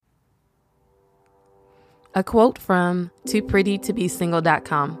A quote from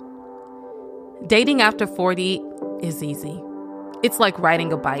tooprettytobesingle.com. Dating after 40 is easy. It's like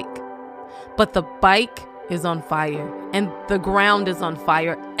riding a bike. But the bike is on fire and the ground is on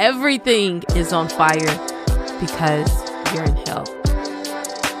fire. Everything is on fire because you're in hell.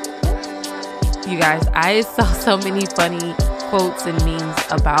 You guys, I saw so many funny quotes and memes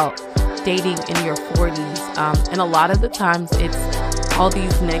about dating in your 40s. And a lot of the times it's all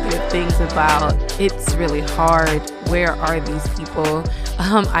these negative things about it's really hard. Where are these people?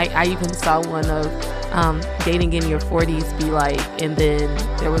 I even saw one of dating in your 40s be like, and then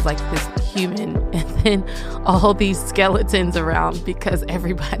there was like this human and then all these skeletons around because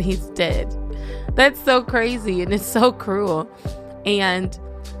everybody's dead. That's so crazy and it's so cruel. And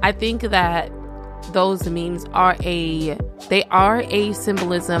I think that those memes are a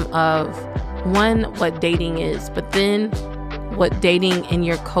symbolism of one, what dating is, but then what dating in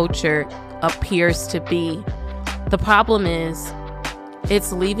your culture appears to be. The problem is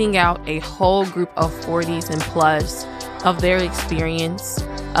it's leaving out a whole group of 40s and plus of their experience,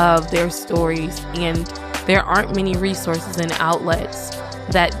 of their stories, and there aren't many resources and outlets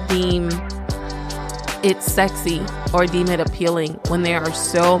that deem it sexy or deem it appealing when there are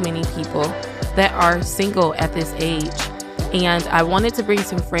so many people that are single at this age. And I wanted to bring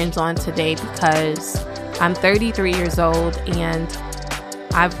some friends on today because I'm 33 years old and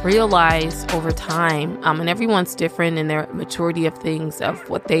I've realized over time, and everyone's different in their maturity of things, of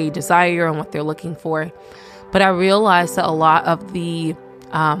what they desire and what they're looking for. But I realized that a lot of the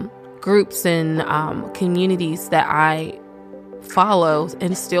groups and communities that I follow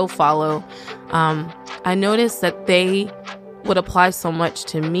and still follow, I noticed that they would apply so much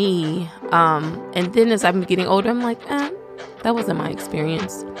to me. And then as I'm getting older, I'm like, that wasn't my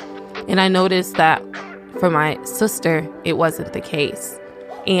experience. And I noticed that for my sister, it wasn't the case.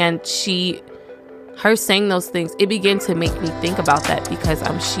 And her saying those things, it began to make me think about that because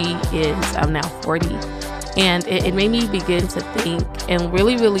I'm now 40. And it made me begin to think and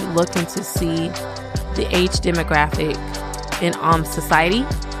really, really look into see the age demographic in society,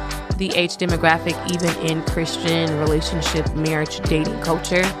 the age demographic even in Christian relationship, marriage, dating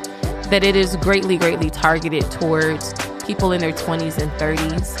culture, that it is greatly, greatly targeted towards people in their 20s and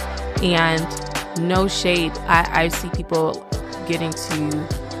 30s. And no shade, I see people getting to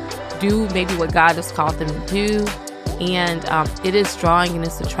do maybe what God has called them to do. And it is drawing and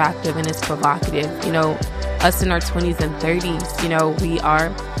it's attractive and it's provocative. You know, us in our 20s and 30s, you know, we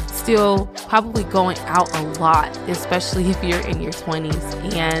are still probably going out a lot, especially if you're in your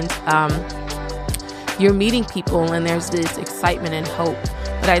 20s. And you're meeting people and there's this excitement and hope.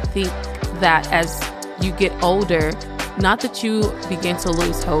 But I think that as you get older, not that you begin to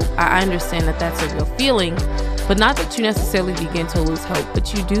lose hope. I understand that that's a real feeling, but not that you necessarily begin to lose hope,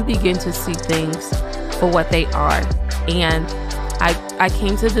 but you do begin to see things for what they are. And I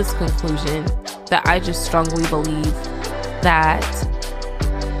came to this conclusion that I just strongly believe that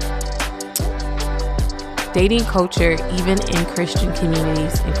dating culture, even in Christian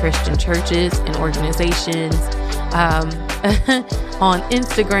communities and Christian churches and organizations, on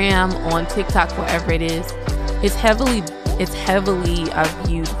Instagram, on TikTok, wherever it is, it's heavily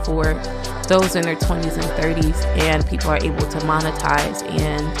viewed for those in their 20s and 30s, and people are able to monetize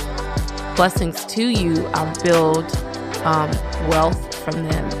and blessings to you build wealth from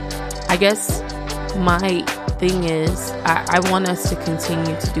them. I guess my thing is I want us to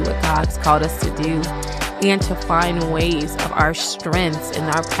continue to do what God's called us to do and to find ways of our strengths and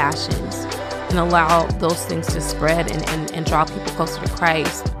our passions and allow those things to spread and draw people closer to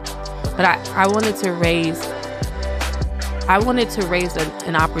Christ. But I wanted to raise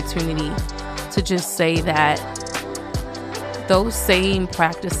an opportunity to just say that those same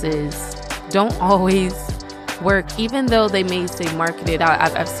practices don't always work, even though they may say marketed out.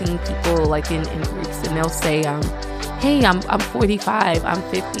 I've seen people like in groups and they'll say, hey, I'm 45, I'm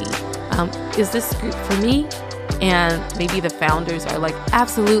 50. Is this group for me? And maybe the founders are like,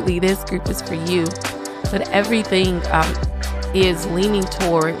 absolutely, this group is for you. But everything is leaning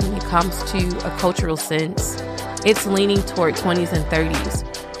toward, when it comes to a cultural sense, it's leaning toward 20s and 30s.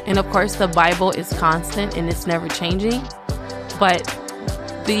 And of course, the Bible is constant and it's never changing. But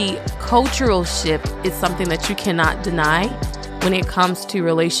the cultural shift is something that you cannot deny when it comes to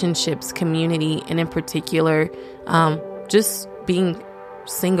relationships, community, and in particular, just being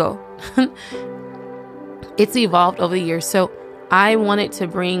single. It's evolved over the years. So I wanted to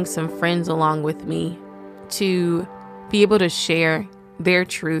bring some friends along with me to be able to share their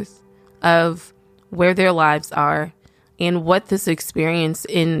truth of where their lives are and what this experience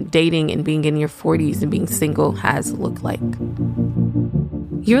in dating and being in your 40s and being single has looked like.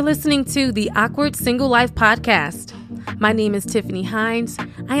 You're listening to the Awkward Single Life podcast. My name is Tiffany Hines.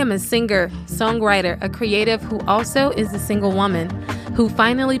 I am a singer, songwriter, a creative who also is a single woman who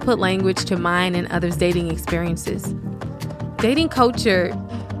finally put language to mine and others' dating experiences. Dating culture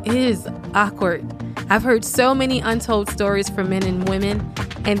is awkward. I've heard so many untold stories from men and women,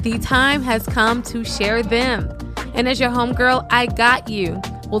 and the time has come to share them. And as your homegirl, I got you.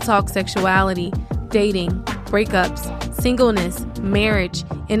 We'll talk sexuality, dating, breakups, singleness, marriage,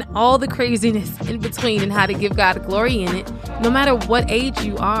 and all the craziness in between and how to give God glory in it, no matter what age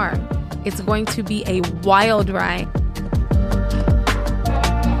you are. It's going to be a wild ride.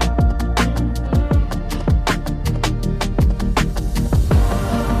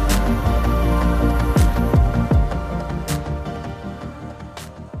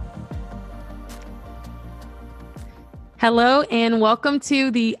 Hello and welcome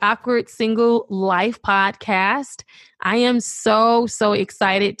to the Awkward Single Life podcast. I am so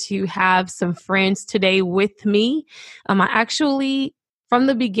excited to have some friends today with me. From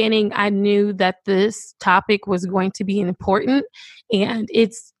the beginning, I knew that this topic was going to be important, and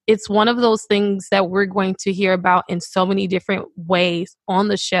it's one of those things that we're going to hear about in so many different ways on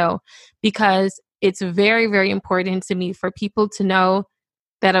the show, because it's very, very important to me for people to know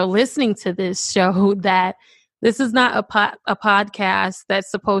that are listening to this show that this is not a podcast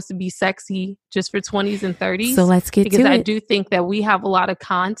that's supposed to be sexy just for 20s and 30s. So let's get to it. Because I do think that we have a lot of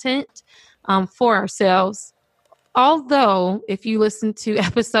content for ourselves. Although, if you listen to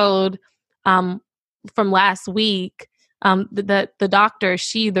episode from last week, the doctor,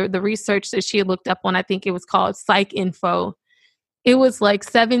 the research that she had looked up on, I think it was called Psych Info. It was like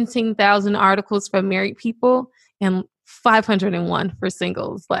 17,000 articles for married people and 501 for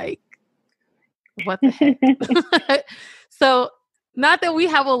singles. Like, what the heck? So not that we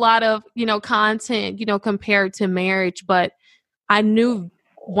have a lot of, content, compared to marriage, but I knew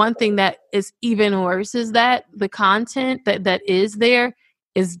one thing that is even worse is that the content that is there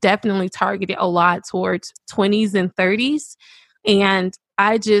is definitely targeted a lot towards 20s and 30s. And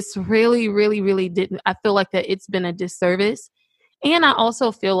I just really didn't. I feel like that it's been a disservice. And I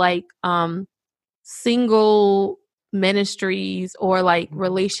also feel like single ministries or like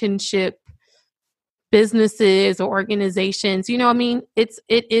relationship businesses or organizations,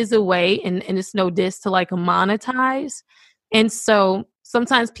 it is a way, and it's no diss to like monetize. And so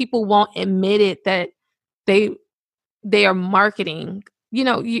sometimes people won't admit it that they are marketing,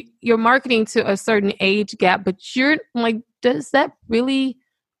 you're marketing to a certain age gap, but you're like, does that really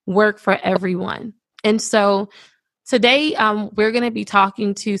work for everyone? And so today we're going to be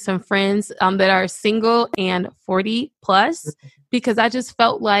talking to some friends that are single and 40 plus, because I just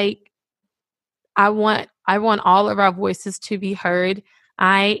felt like I want all of our voices to be heard.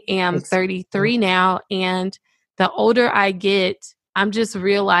 I am 33 now, and the older I get, I'm just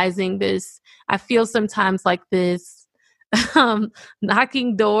realizing this. I feel sometimes like this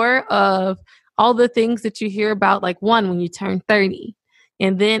knocking door of all the things that you hear about, like one, when you turn 30,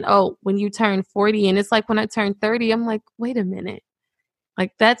 and then, when you turn 40. And it's like when I turn 30, I'm like, wait a minute.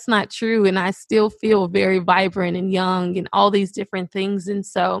 Like, that's not true. And I still feel very vibrant and young and all these different things. And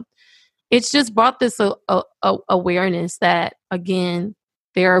so it's just brought this awareness that, again,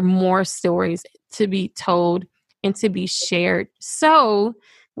 there are more stories to be told and to be shared. So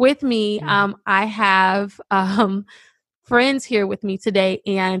with me, I have friends here with me today,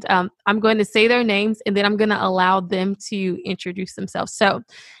 and I'm going to say their names, and then I'm going to allow them to introduce themselves. So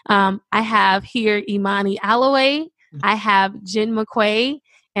I have here Imani Aloway, I have JenJen McCullin,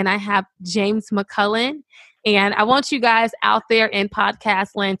 and I have James McCullin. And I want you guys out there in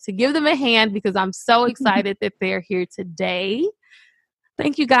podcast land to give them a hand, because I'm so excited that they're here today.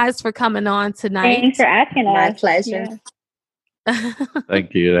 Thank you guys for coming on tonight. Thanks for asking us. My pleasure. Yeah.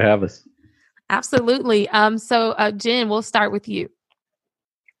 Thank you to have us. Absolutely. So Jen, we'll start with you.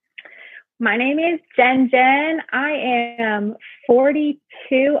 My name is JenJen. I am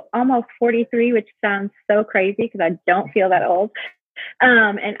 42, almost 43, which sounds so crazy because I don't feel that old.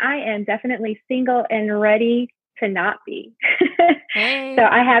 And I am definitely single and ready to not be. Hey. So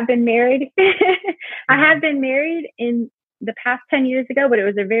I have been married. I have been married in the past 10 years ago, but it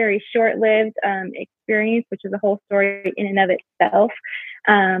was a very short-lived experience, which is a whole story in and of itself.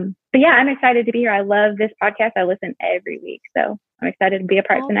 But yeah, I'm excited to be here. I love this podcast. I listen every week. So I'm excited to be a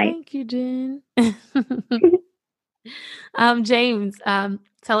part tonight. Thank you, Jen. James,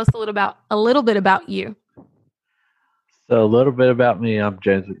 tell us a little bit about you. So a little bit about me. I'm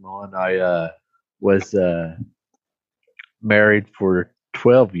James McCullin. I was married for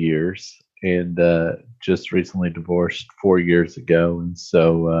 12 years and just recently divorced 4 years ago. And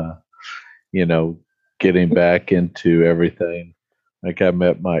so, getting back into everything Like I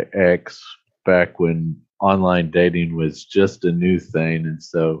met my ex back when online dating was just a new thing, and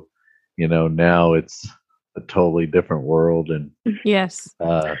so now it's a totally different world, and Yes,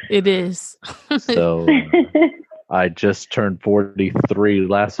 it is. so I just turned 43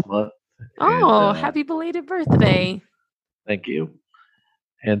 last month, and Oh, happy belated birthday. thank you.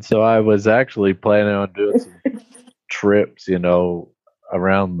 And so I was actually planning on doing some trips,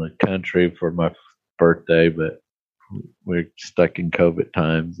 around the country for my birthday, but we're stuck in COVID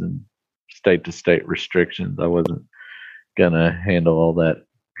times and state to state restrictions. I wasn't gonna handle all that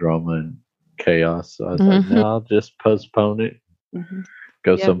drama and chaos. So I was like, no, I'll just postpone it,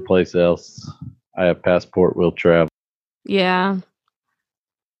 go someplace else. I have passport, we'll travel. Yeah.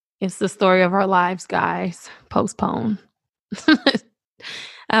 It's the story of our lives, guys. Postpone.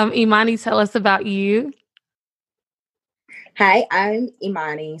 Imani, tell us about you. Hi, I'm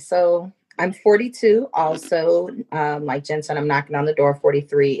Imani. So I'm 42 also. Like Jen said, I'm knocking on the door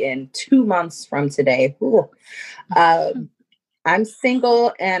 43 in 2 months from today. I'm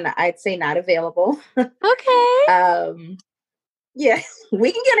single and I'd say not available. Okay. Yeah,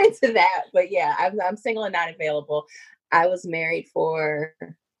 we can get into that. But yeah, I'm single and not available. I was married for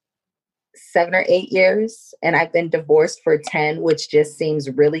 7 or 8 years and I've been divorced for 10, which just seems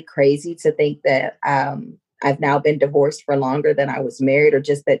really crazy to think that I've now been divorced for longer than I was married, or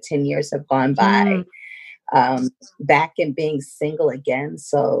just that 10 years have gone by. Back and being single again.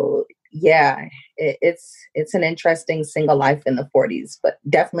 So yeah, it's an interesting single life in the 40s, but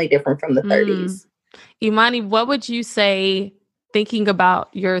definitely different from the 30s. Imani, what would you say, thinking about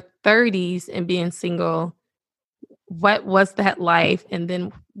your 30s and being single, what was that life? And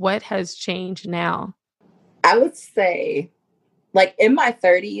then what has changed now? I would say, like in my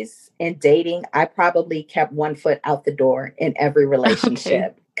 30s and dating, I probably kept one foot out the door in every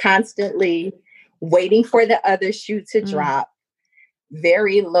relationship, constantly waiting for the other shoe to drop,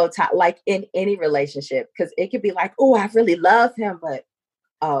 very low time, like in any relationship, because it could be like, oh, I really love him, but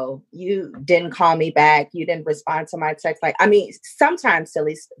oh, you didn't call me back. You didn't respond to my text. Like, I mean, sometimes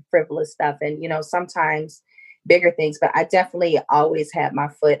silly, frivolous stuff and, sometimes bigger things, but I definitely always had my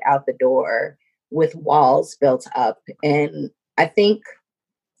foot out the door with walls built up. And I think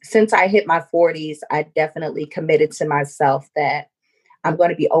since I hit my 40s, I definitely committed to myself that I'm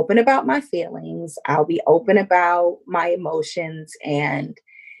going to be open about my feelings. I'll be open about my emotions and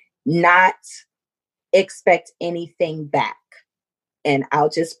not expect anything back. And I'll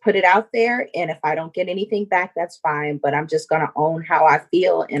just put it out there. And if I don't get anything back, that's fine. But I'm just going to own how I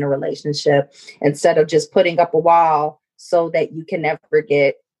feel in a relationship instead of just putting up a wall so that you can never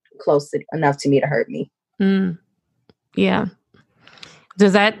get close enough to me to hurt me. Yeah.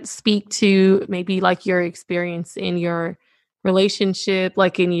 Does that speak to maybe like your experience in your relationship,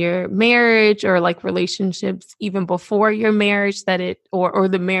 like in your marriage, or like relationships even before your marriage, that it or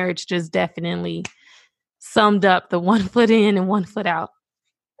the marriage just definitely summed up the 1 foot in and 1 foot out?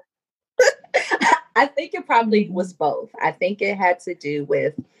 I think it probably was both. I think it had to do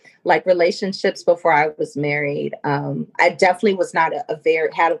with like relationships before I was married. I definitely was not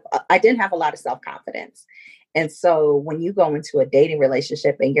I didn't have a lot of self-confidence. And so when you go into a dating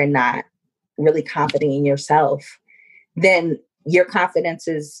relationship and you're not really confident in yourself, then your confidence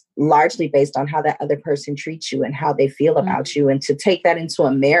is largely based on how that other person treats you and how they feel about you. And to take that into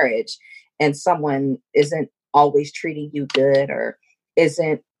a marriage and someone isn't always treating you good or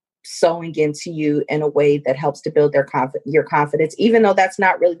isn't sewing into you in a way that helps to build your confidence, even though that's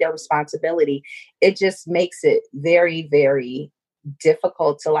not really their responsibility, it just makes it very, very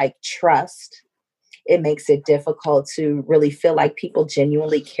difficult to like trust. It makes it difficult to really feel like people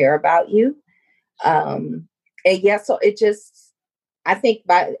genuinely care about you. And yeah, so it just, I think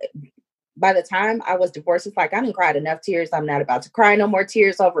by the time I was divorced, it's like, I didn't cry enough tears. I'm not about to cry no more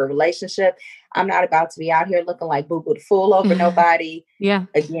tears over a relationship. I'm not about to be out here looking like Boo Boo the Fool over nobody. Yeah.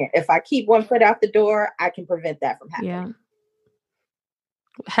 Again, if I keep one foot out the door, I can prevent that from happening. Yeah.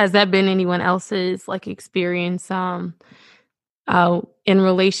 Has that been anyone else's like experience in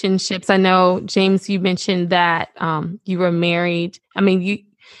relationships? I know, James, you mentioned that you were married. I mean,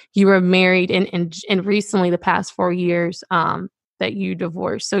 you were married and recently, the past 4 years, that you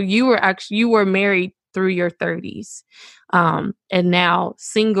divorced. So you were married through your 30s, and now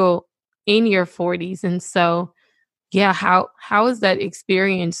single in your 40s. And so, yeah, how has that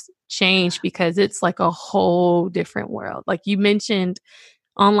experience changed? Because it's like a whole different world. Like you mentioned,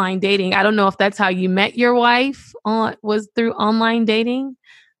 online dating. I don't know if that's how you met your wife, was through online dating.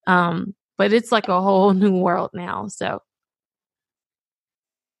 But it's like a whole new world now. So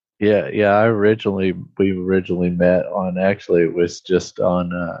Yeah. We originally met on, actually it was just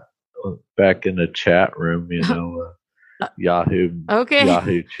on back in the chat room,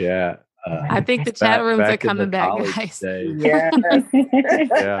 Yahoo chat. I think the chat rooms are coming back, guys. Days. Yes.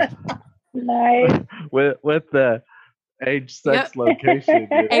 Yeah. Nice. with the age, sex, location.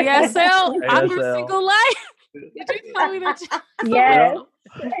 ASL. I'm from Single Life. Did you tell me that? Yes.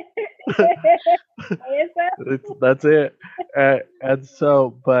 That's it. And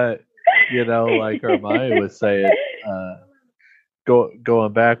so, but like Hermione was saying,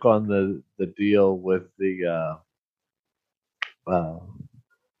 going back on the deal with the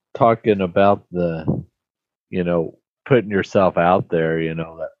talking about the putting yourself out there,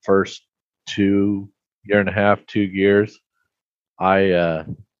 that first 2.5 years, I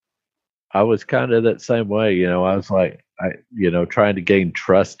was kind of that same way. I was like, trying to gain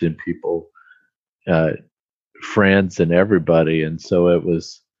trust in people, friends and everybody. And so it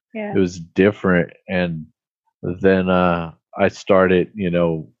was different. And then I started,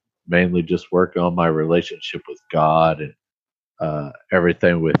 mainly just working on my relationship with God and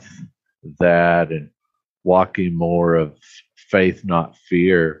everything with that, and walking more of faith, not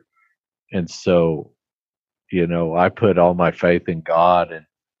fear. And so, I put all my faith in God, and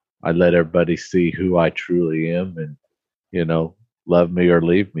I let everybody see who I truly am, and, love me or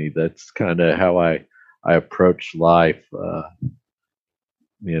leave me. That's kind of how I approach life. I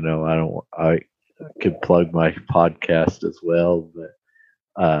could plug my podcast as well, but,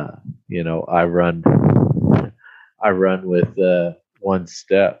 I run with one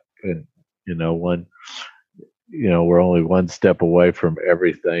step, and, we're only one step away from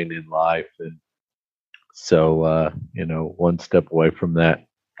everything in life. And so, one step away from that,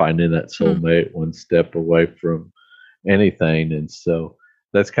 finding that soulmate, one step away from anything. And so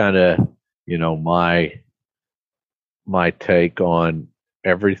that's kind of, my take on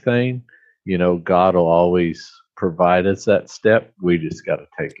everything. God will always provide us that step. We just got to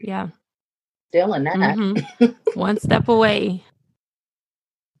take it. Yeah. Still in that. Mm-hmm. One step away.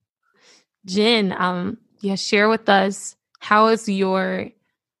 Jen, share with us, how is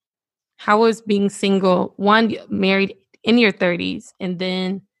being single, one, married in your 30s, and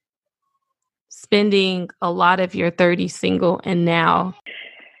then spending a lot of your 30s single, and now?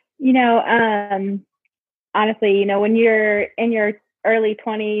 Honestly, when you're in your early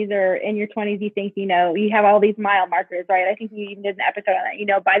 20s or in your 20s, you think, you have all these mile markers, right? I think you even did an episode on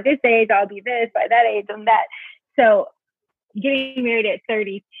that, by this age, I'll be this, by that age, I'm that. So getting married at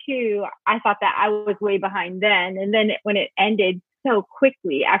 32, I thought that I was way behind then. And then when it ended so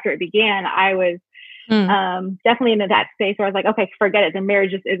quickly after it began, I was definitely into that space where I was like, okay, forget it. The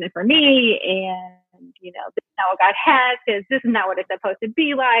marriage just isn't for me. And, this is not what God has, because this is not what it's supposed to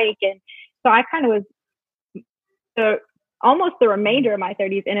be like. And so I kind of was almost the remainder of my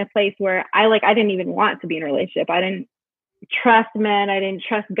 30s in a place where I didn't even want to be in a relationship. I didn't trust men. I didn't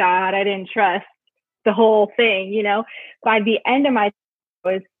trust God. I didn't trust the whole thing, By the end of my,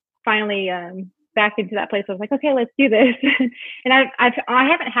 I was finally back into that place. I was like, okay, let's do this. And I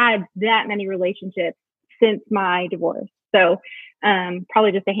haven't had that many relationships since my divorce. So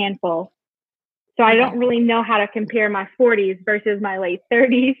probably just a handful. So I don't really know how to compare my 40s versus my late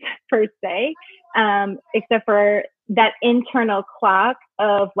 30s per se, except for that internal clock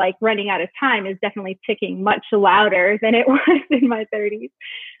of running out of time is definitely ticking much louder than it was in my 30s.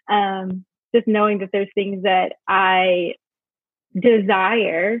 Just knowing that there's things that I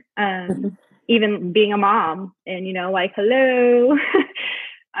desire, even being a mom, and, hello,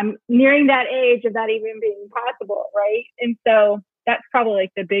 I'm nearing that age of that even being possible, right? And so that's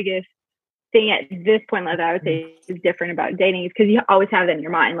probably the biggest thing at this point that I would say is different about dating, is because you always have that in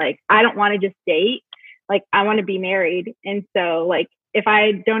your mind. I don't want to just date. I want to be married. And so if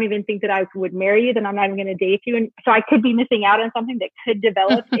I don't even think that I would marry you, then I'm not even going to date you. And so I could be missing out on something that could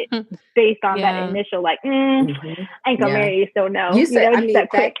develop based on that initial, I ain't gonna marry you. So no, you said, that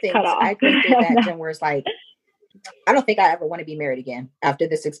quick cut off. I think that Jen, where it's I don't think I ever want to be married again after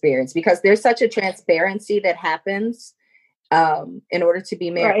this experience, because there's such a transparency that happens in order to be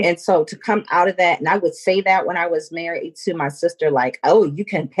married. Right. And so to come out of that, and I would say that when I was married to my sister, oh, you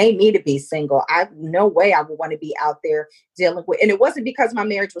can pay me to be single. No way I would want to be out there dealing with, and it wasn't because my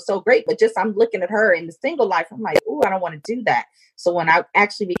marriage was so great, but just I'm looking at her in the single life. I'm like, oh, I don't want to do that. So when I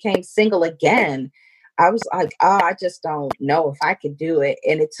actually became single again, I was like, oh, I just don't know if I could do it.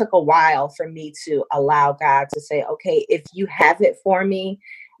 And it took a while for me to allow God to say, okay, if you have it for me,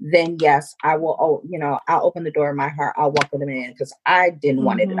 then yes, I will, I'll open the door of my heart. I'll walk with him in, because I didn't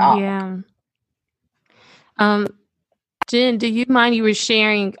want it at all. Yeah. Jen, do you mind, you were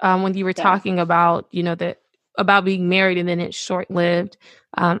sharing when you were talking about, about being married and then it's short-lived.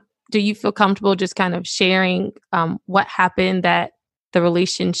 Do you feel comfortable just kind of sharing what happened that the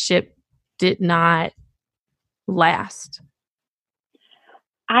relationship did not last?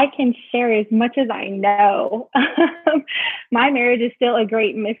 I can share as much as I know. My marriage is still a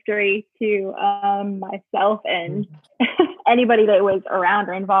great mystery to myself and anybody that was around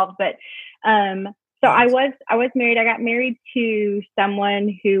or involved. But so I was married. I got married to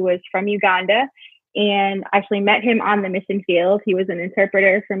someone who was from Uganda, and actually met him on the mission field. He was an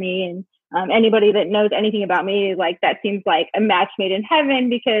interpreter for me, and anybody that knows anything about me, like, that seems like a match made in heaven,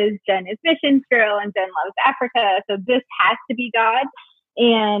 because Jen is missions girl and Jen loves Africa. So this has to be God.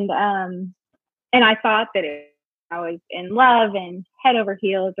 And I thought that I was in love and head over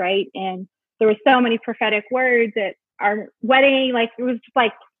heels, right? And there were so many prophetic words at our wedding, like it was just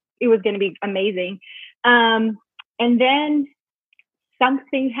like it was going to be amazing. And then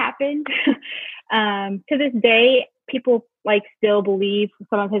something happened. To this day, people like still believe,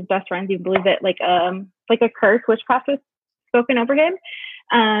 some of his best friends even believe that like a curse, witchcraft was spoken over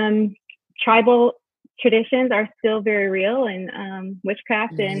him. Tribal traditions are still very real, and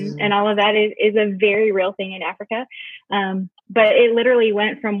witchcraft and all of that is a very real thing in Africa. But it literally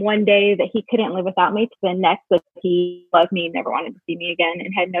went from one day that he couldn't live without me to the next that he loved me, never wanted to see me again,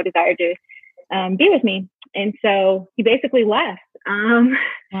 and had no desire to be with me. And so he basically left. And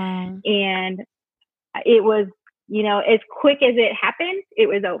it was, as quick as it happened, it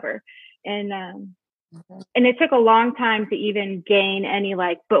was over. And it took a long time to even gain any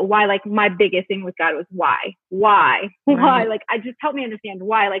but why, my biggest thing with God was why, like, I just help me understand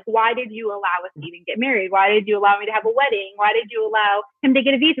why, why did you allow us to even get married? Why did you allow me to have a wedding? Why did you allow him to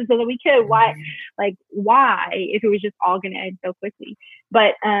get a visa so that we could? Why, if it was just all going to end so quickly?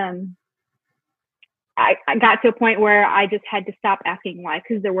 But, I got to a point where I just had to stop asking why,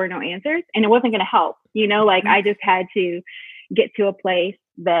 because there were no answers and it wasn't going to help, I just had to get to a place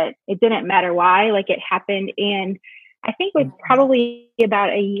that it didn't matter why, it happened. And I think it was probably about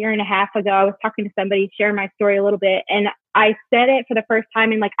a year and a half ago, I was talking to somebody, sharing my story a little bit. And I said it for the first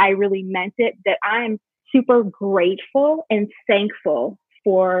time, and I really meant it, that I am super grateful and thankful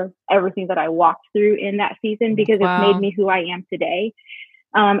for everything that I walked through in that season, because it's made me who I am today.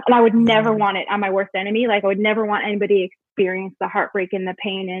 And I would never want it on my worst enemy. I would never want anybody to experience the heartbreak and the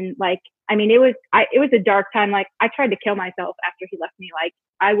pain. And it was a dark time. I tried to kill myself after he left me.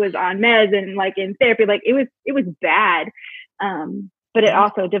 I was on meds and in therapy. It was bad. But it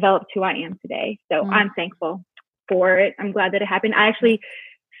also developed who I am today. So I'm thankful for it. I'm glad that it happened. I actually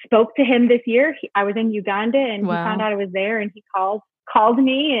spoke to him this year. I was in Uganda, and he found out I was there, and he called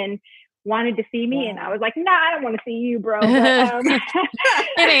me and wanted to see me, and I was like, nah, I don't want to see you, bro. But, it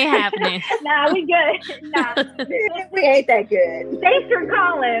ain't happening. Nah, we good. Nah, we ain't that good. Thanks for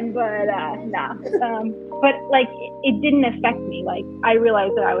calling, but nah. But it didn't affect me. I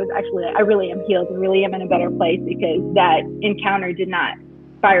realized that I really am healed and really am in a better place, because that encounter did not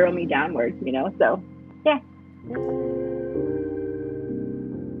spiral me downwards, So yeah.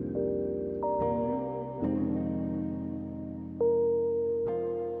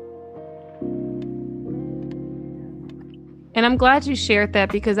 And I'm glad you shared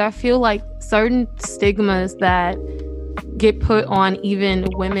that, because I feel like certain stigmas that get put on even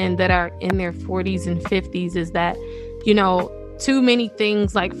women that are in their 40s and 50s is that, too many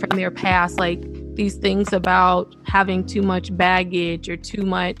things from their past, these things about having too much baggage or too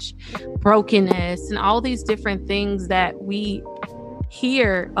much brokenness and all these different things that we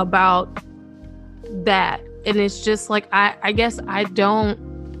hear about that. And it's just I guess I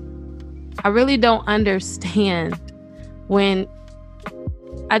really don't understand when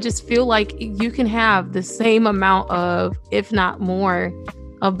I just feel like you can have the same amount of, if not more,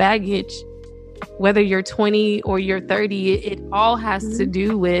 of baggage, whether you're 20 or you're 30. It all has to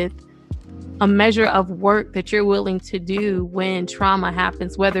do with a measure of work that you're willing to do when trauma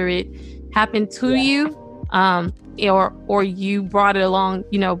happens, whether it happened to you or you brought it along,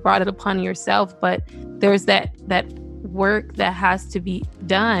 brought it upon yourself. But there's that work that has to be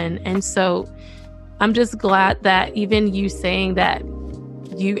done. And so I'm just glad that even you saying that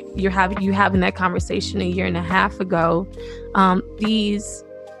you having that conversation a year and a half ago, these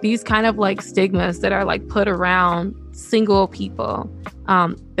kind of stigmas that are put around single people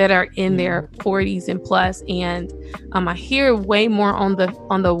that are in their 40s and plus, and I hear way more on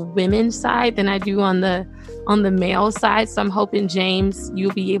the women's side than I do on the male side. So I'm hoping, James,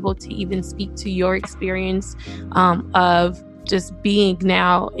 you'll be able to even speak to your experience of just being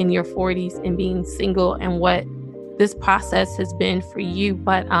now in your 40s and being single, and what this process has been for you.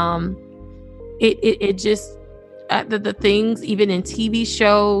 But it just the things even in TV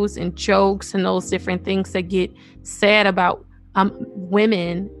shows and jokes and those different things that get said about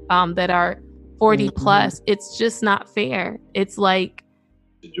women that are 40 plus, it's just not fair. It's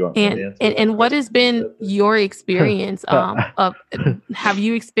Did you want me to answer and what has been your experience of have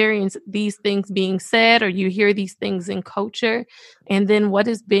you experienced these things being said, or you hear these things in culture, and then what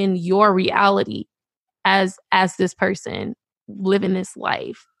has been your reality as this person living this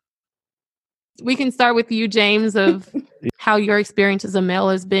life? We can start with you, James, of how your experience as a male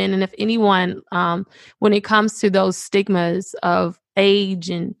has been, and if anyone, when it comes to those stigmas of age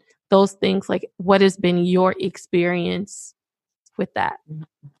and those things, like what has been your experience with that?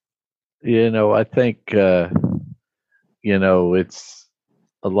 I think, it's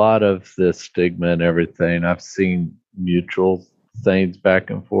a lot of the stigma and everything. I've seen mutual things back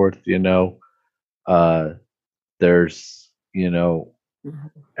and forth, there's,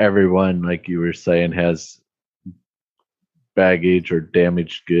 everyone, like you were saying, has baggage or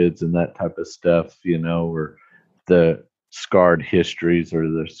damaged goods and that type of stuff, or the scarred histories or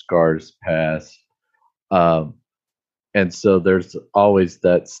the scars past. And so there's always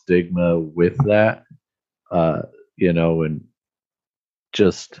that stigma with that, and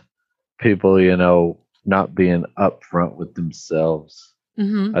just people, not being upfront with themselves,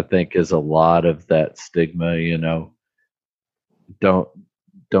 I think is a lot of that stigma,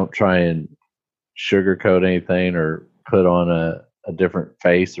 don't try and sugarcoat anything or put on a different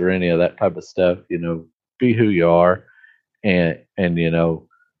face or any of that type of stuff, be who you are. And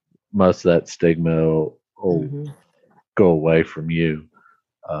most of that stigma will go away from you.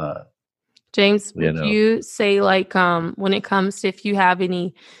 James, would you say, like, when it comes to if you have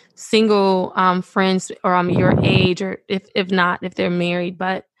any single friends or your age, or if not, if they're married,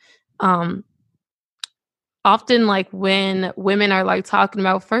 but often, like, when women are like talking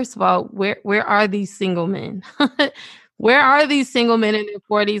about, first of all, where are these single men? Where are these single men in their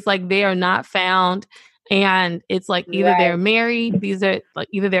 40s? Like, they are not found. And it's like either they're married, either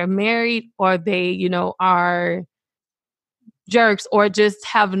they're married or they, are jerks or just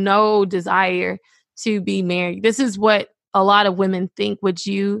have no desire to be married. This is what a lot of women think. Would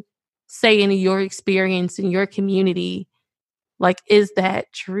you say, in your experience in your community, like, is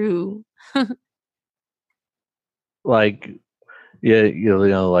that true? Like, yeah,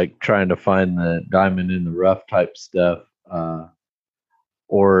 like trying to find the diamond in the rough type stuff,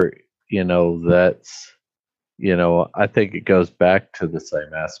 or that's, I think it goes back to the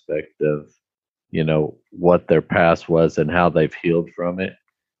same aspect of what their past was and how they've healed from it.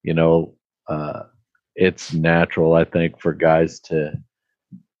 It's natural, I think, for guys to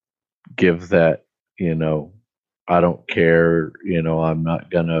give that, I don't care, I'm not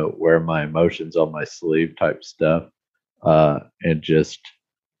gonna wear my emotions on my sleeve type stuff, and just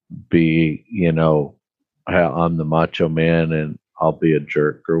be, I'm the macho man and I'll be a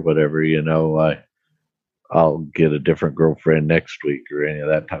jerk or whatever, I'll get a different girlfriend next week or any of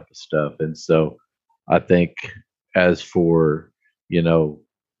that type of stuff. And so I think, as for,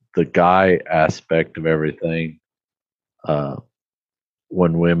 the guy aspect of everything,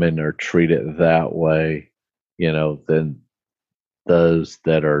 when women are treated that way, then those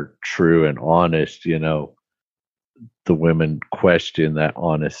that are true and honest, the women question that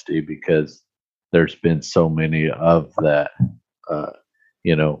honesty because there's been so many of that, I'm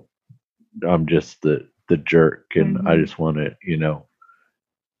just the jerk and I just want to,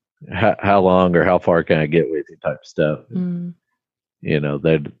 how long or how far can I get with you type stuff.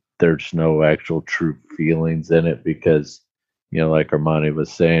 That there's no actual true feelings in it because, like Imani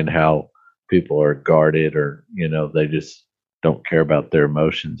was saying, how people are guarded or, they just don't care about their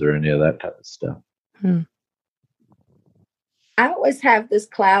emotions or any of that type of stuff. I always have this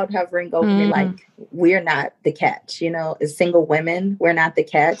cloud hovering over me, like, we're not the catch, as single women, we're not the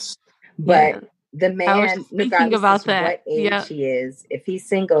catch. But the man, regardless of what age he is, if he's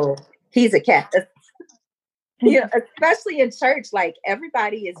single, he's a catch. Especially in church, like,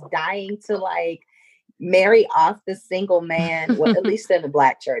 everybody is dying to, like, marry off the single man. Well, at least in the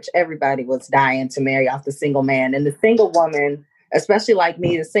Black church, everybody was dying to marry off the single man. And the single woman, especially like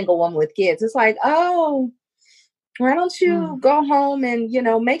me, the single woman with kids, it's like, oh, why don't you go home and,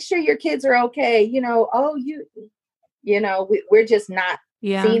 make sure your kids are okay? We're just not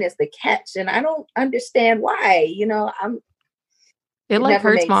seen as the catch. And I don't understand why, it like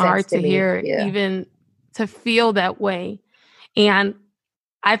hurts my heart to hear, even to feel that way. And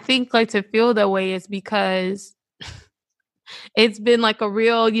I think, like, to feel that way is because it's been like a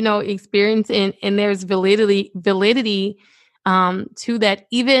real, experience, and there's validity to that,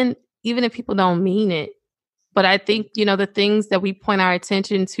 even if people don't mean it. But I think, the things that we point our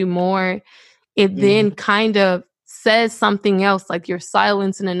attention to more, it then kind of says something else, like your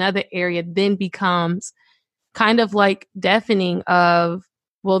silence in another area then becomes kind of like deafening of,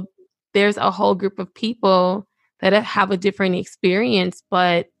 well, there's a whole group of people that have a different experience,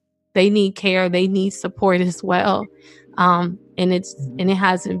 but they need care, they need support as well. And it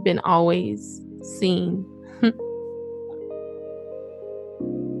hasn't been always seen.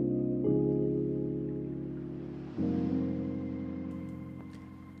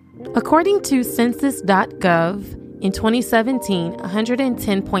 According to census.gov, in 2017,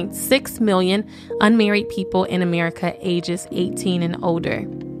 110.6 million unmarried people in America ages 18 and older.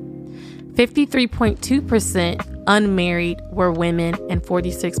 53.2% unmarried were women and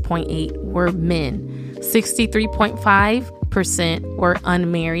 46.8% were men. 63.5% were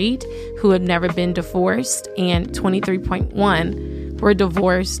unmarried who had never been divorced, and 23.1% were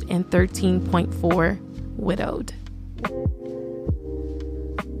divorced, and 13.4% widowed.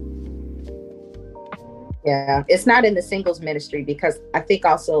 Yeah, it's not in the singles ministry, because I think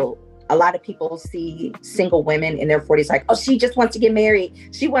also a lot of people see single women in their 40s like, oh, she just wants to get married.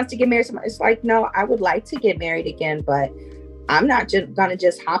 She wants to get married. It's like, no, I would like to get married again, but I'm not just going to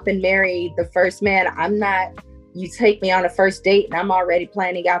just hop and marry the first man. I'm not, you take me on a first date and I'm already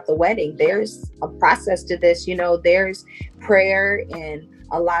planning out the wedding. There's a process to this, there's prayer and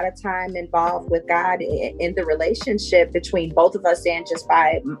a lot of time involved with God in the relationship between both of us and just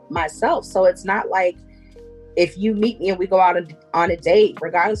by myself. So it's not like, if you meet me and we go out on a date,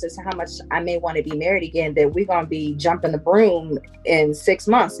 regardless of how much I may want to be married again, that we're going to be jumping the broom in 6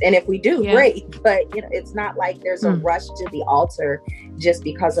 months. And if we do, great. But, it's not like there's a rush to the altar just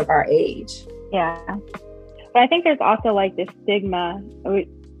because of our age. Yeah. But I think there's also like this stigma,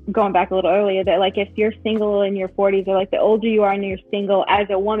 going back a little earlier, that like if you're single in your 40s, or like the older you are and you're single as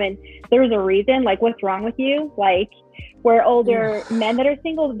a woman, there's a reason, like what's wrong with you? Like, where older men that are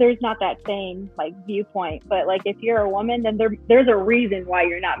single, there's not that same like viewpoint. But like if you're a woman, then there's a reason why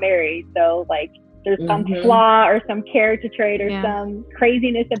you're not married. So like there's some flaw or some character trait or some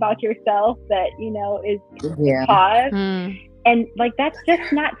craziness about yourself that, is caused. And like that's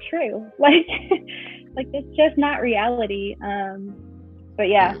just not true. Like it's just not reality. But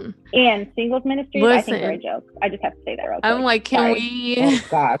yeah, and singles ministries, I think are a joke. I just have to say that real quick. I'm like, can we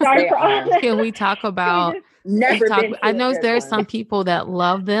talk about? I know there's some people that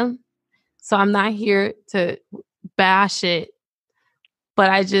love them, so I'm not here to bash it,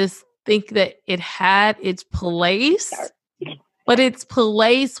 but I just think that it had its place, but its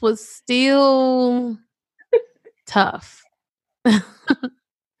place was still tough. I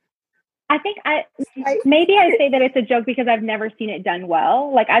think maybe I say that it's a joke because I've never seen it done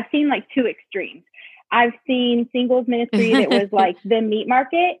well. Like I've seen like two extremes. I've seen singles ministry that was like the meat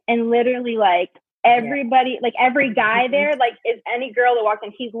market, and literally like everybody, like every guy there, like if any girl that walks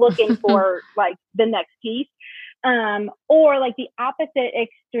in, he's looking for like the next piece. Or like the opposite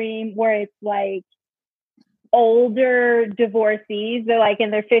extreme where it's like older divorcees, they're like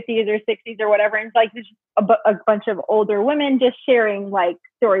in their 50s or 60s or whatever, and it's like just a bunch of older women just sharing like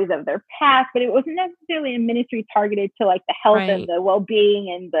stories of their past, but it wasn't necessarily a ministry targeted to like the health and the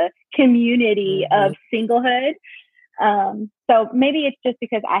well-being and the community of singlehood. So maybe it's just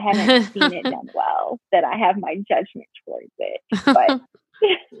because I haven't seen it done well that I have my judgment towards it. But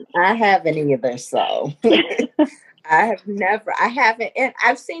I haven't either, so I haven't, and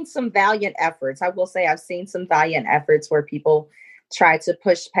I've seen some valiant efforts. I will say I've seen some valiant efforts where people try to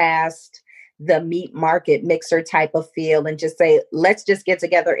push past the meat market mixer type of feel and just say, let's just get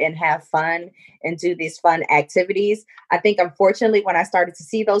together and have fun and do these fun activities. I think, unfortunately, when I started to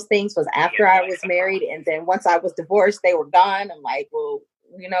see those things was after I was married. And then once I was divorced, they were gone. I'm like, well,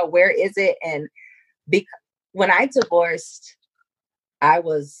 where is it? And when I divorced,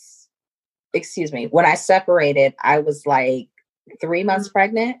 when I separated, I was like 3 months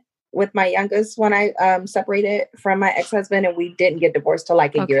pregnant with my youngest when I separated from my ex-husband, and we didn't get divorced till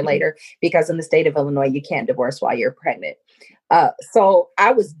like a year later, because in the state of Illinois, you can't divorce while you're pregnant. So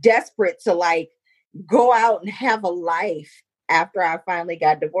I was desperate to like go out and have a life after I finally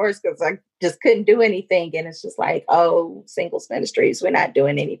got divorced, because I just couldn't do anything. And it's just like, oh, singles ministries, we're not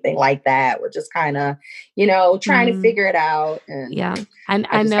doing anything like that. We're just kind of, trying to figure it out. And and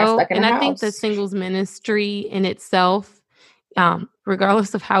I know, and I think the singles ministry in itself,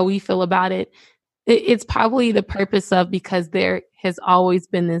 regardless of how we feel about it, it's probably the purpose of, because there has always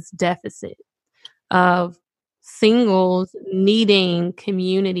been this deficit of singles needing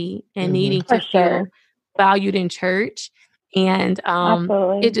community and needing to feel valued in church. And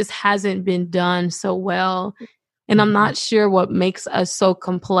it just hasn't been done so well. And I'm not sure what makes us so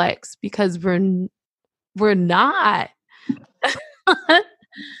complex, because we're not.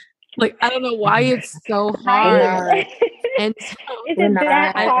 Like, I don't know why it's so hard. And so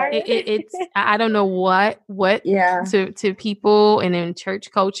I don't know what to people and in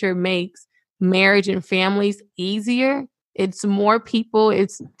church culture makes marriage and families easier. It's more people,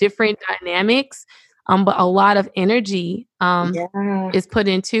 it's different dynamics, but a lot of energy is put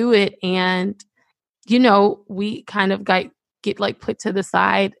into it. And, you know, we kind of get like put to the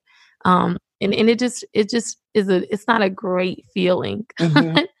side. And it just is it's not a great feeling.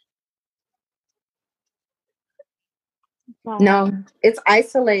 Mm-hmm. No, it's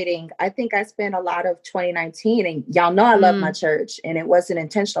isolating. I think I spent a lot of 2019, and y'all know I love my church, and it wasn't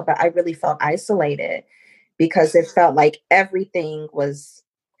intentional, but I really felt isolated because it felt like everything was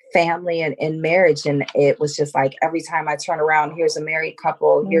family and marriage. And it was just like, every time I turn around, here's a married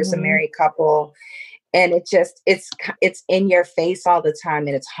couple, here's a married couple. And it's in your face all the time.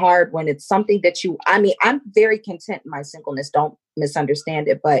 And it's hard when it's something that I'm very content in my singleness. Don't misunderstand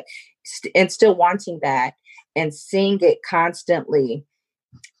it, but and still wanting that and seeing it constantly.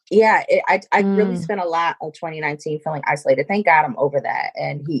 Yeah, I really spent a lot of 2019 feeling isolated. Thank God I'm over that.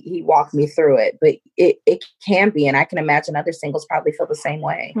 And he walked me through it. But it can be, and I can imagine other singles probably feel the same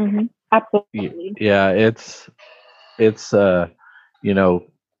way. Mm-hmm. Absolutely. Yeah, it's you know,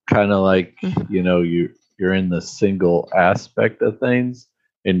 kind of like, you know, you're in the single aspect of things,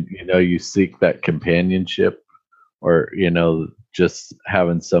 and, you know, you seek that companionship, or, you know, just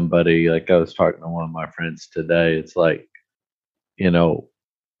having somebody. Like, I was talking to one of my friends today. It's like, you know,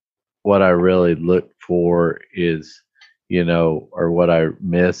 what I really look for is, you know, or what I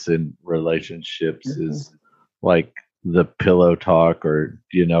miss in relationships is like the pillow talk, or,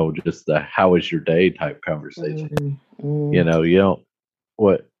 you know, just the how was your day type conversation. You know, you don't,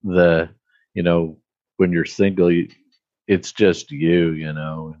 you know, when you're single, it's just you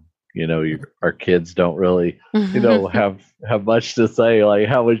know, our kids don't really, you know, have much to say, like,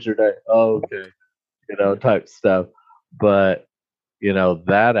 how was your day? Oh, okay. You know, type stuff. But, you know,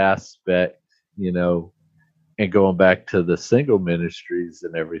 that aspect, you know, and going back to the single ministries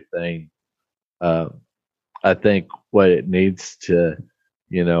and everything, I think what it needs to,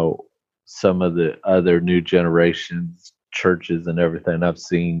 you know, some of the other new generations, churches and everything I've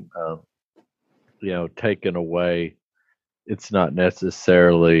seen, you know, taken away. It's not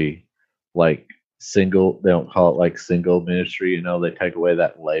necessarily like single, they don't call it like single ministry, you know, they take away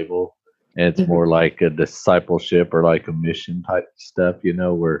that label, and it's more like a discipleship or like a mission type stuff, you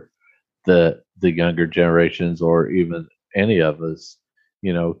know, where the younger generations, or even any of us,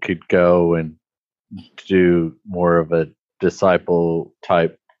 you know, could go and do more of a disciple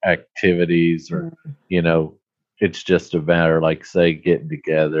type activities, or, you know, it's just a matter, like, say, getting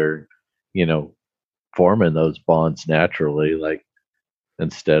together, you know, forming those bonds naturally, like,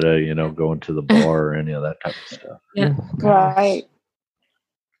 instead of, you know, going to the bar or any of that type of stuff. Yeah. Right.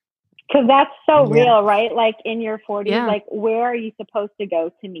 Because that's so real, right? Like, in your 40s, like, where are you supposed to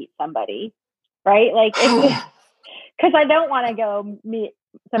go to meet somebody, right? Like, because I don't want to go meet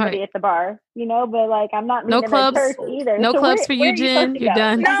somebody at the bar, you know, but like, I'm not meeting them at church either. No clubs for you, Jen. You're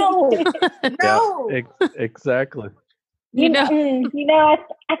done. No. Yeah, exactly. You know,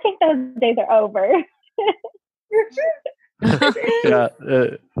 I think those days are over. Yeah,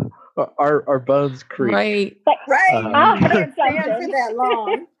 our bones creak. Right. I'll hurt something for that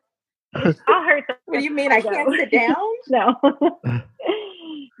long. I'll hurt something. What do you mean? I can't sit down? No.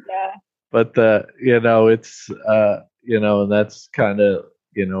 Yeah. But you know, it's you know, and that's kind of,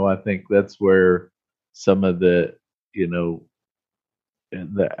 you know, I think that's where some of the, you know,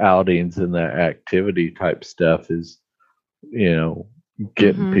 the outings and the activity type stuff is, you know,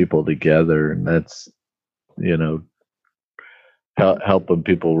 getting people together, and that's, you know, helping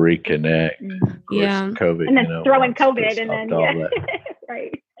people reconnect. Of course, COVID, and then, you know, throwing COVID, and then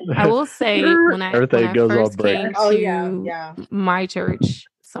right. I will say, when I first came to my church,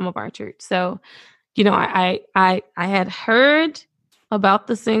 some of our church, so, you know, I had heard about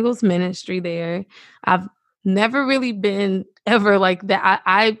the singles ministry there. I've never really been ever like that.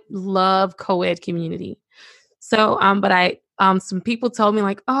 I love co-ed community. So, but some people told me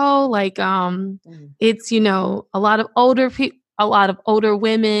like, oh, like, it's, you know, a lot of older people, a lot of older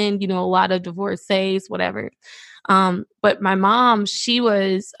women, you know, a lot of divorcees, whatever. But my mom,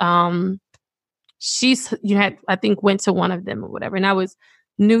 she's, you know, I think went to one of them or whatever. And I was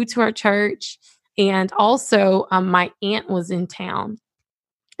new to our church. And also, my aunt was in town.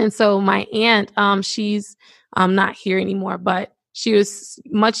 And so my aunt, she's not here anymore, but she was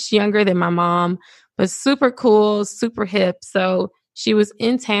much younger than my mom, but super cool, super hip. So she was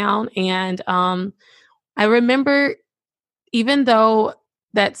in town. And I remember, even though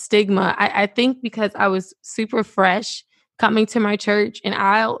that stigma, I think because I was super fresh coming to my church, and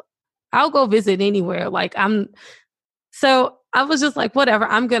I'll go visit anywhere. Like, so I was just like, whatever,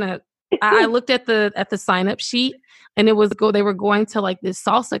 I looked at the sign up sheet, and it was they were going to like this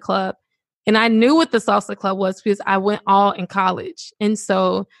salsa club. And I knew what the salsa club was because I went all in college. And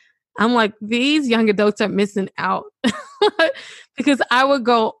so I'm like, these young adults are missing out because I would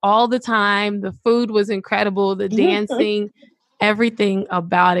go all the time. The food was incredible. The dancing, everything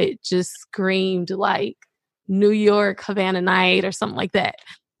about it just screamed like New York Havana night or something like that.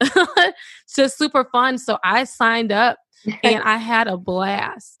 It's just super fun. So I signed up and I had a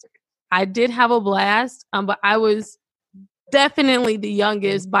blast. I did have a blast, but I was definitely the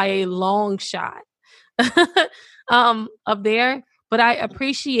youngest by a long shot up there. But I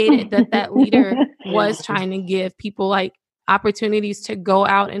appreciated that leader was trying to give people like opportunities to go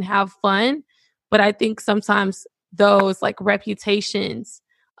out and have fun. But I think sometimes those like reputations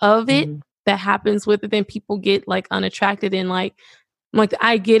of it that happens with it, then people get like unattracted and like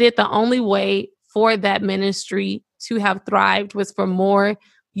I get it. The only way for that ministry to have thrived was for more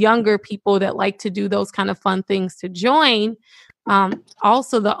younger people that like to do those kind of fun things to join.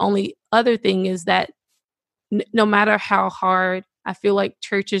 Also, the only other thing is that no matter how hard I feel like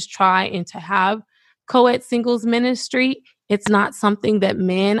churches try and to have co-ed singles ministry, it's not something that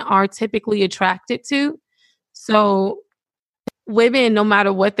men are typically attracted to. So women, no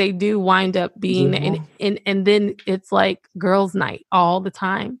matter what they do, wind up being, and then it's like girls' night all the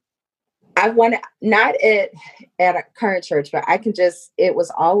time. I want to, not at a current church, but it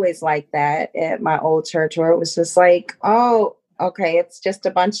was always like that at my old church where it was just like, oh, okay, it's just a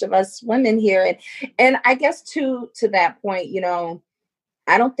bunch of us women here. And I guess to that point,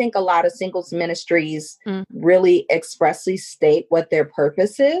 I don't think a lot of singles ministries really expressly state what their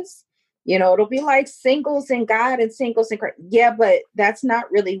purpose is. It'll be like singles and God and singles and Christ. Yeah, but that's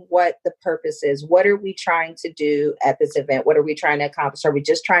not really what the purpose is. What are we trying to do at this event? What are we trying to accomplish? Are we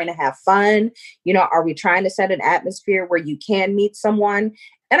just trying to have fun? Are we trying to set an atmosphere where you can meet someone?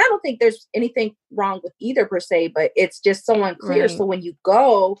 And I don't think there's anything wrong with either per se, but it's just so unclear. Right. So when you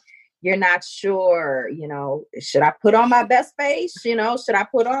go, you're not sure, should I put on my best face? Should I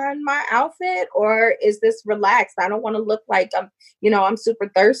put on my outfit, or is this relaxed? I don't want to look like I'm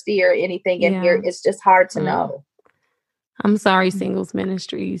super thirsty or anything in here. It's just hard to know. I'm sorry, Singles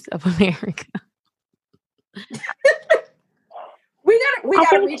Ministries of America. We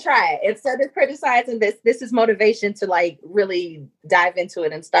gotta retry it. Instead of criticizing this is motivation to like really dive into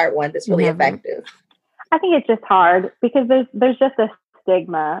it and start one that's really effective. I think it's just hard because there's just a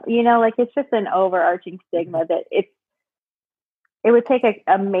stigma, like it's just an overarching stigma that it would take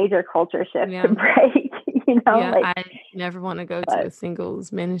a major culture shift to break, I never want to go to a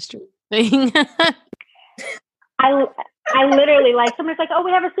singles ministry thing. I literally like someone's like, oh, we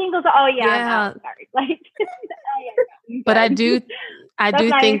have a singles. Oh yeah. No, sorry. Like, but I do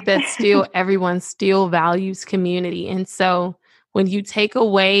think that still everyone still values community. And so when you take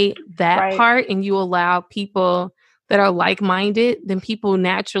away that part and you allow people that are like-minded, then people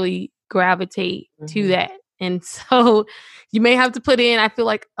naturally gravitate to that. And so you may have to put in, I feel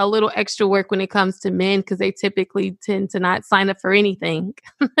like, a little extra work when it comes to men because they typically tend to not sign up for anything.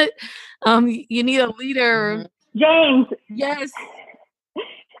 You need a leader. James. Yes.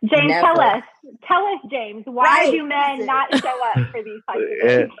 James, tell us, James, why do men not show up for these types of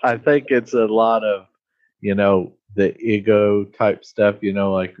things? I think it's a lot of, the ego type stuff,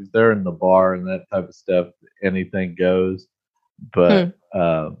 like they're in the bar and that type of stuff, anything goes. But,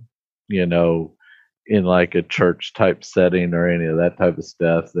 in like a church type setting or any of that type of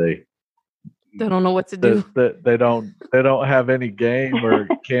stuff, they don't know what to do. They don't have any game or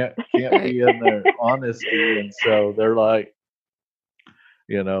can't be in their honesty. And so they're like,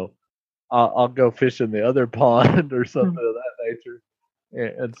 I'll go fish in the other pond or something of that nature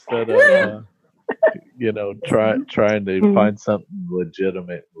instead of, trying to find something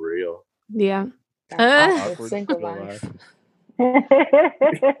legitimate and real. Yeah. Single life.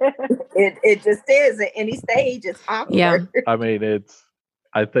 It just is at any stage. It's awkward. Yeah. I mean,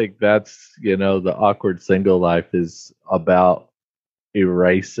 I think that's, the awkward single life is about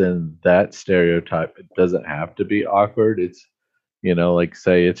erasing that stereotype. It doesn't have to be awkward. It's, like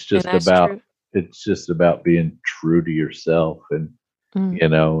say, it's just about being true to yourself and,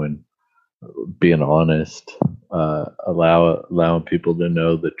 and being honest, allowing people to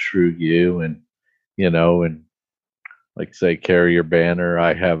know the true you and, and like say, carry your banner.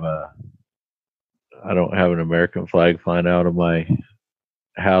 I don't have an American flag flying out of my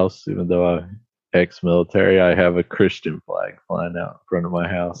house, even though I'm ex-military. I have a Christian flag flying out in front of my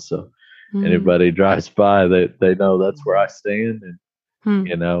house. So anybody drives by, they know that's where I stand, and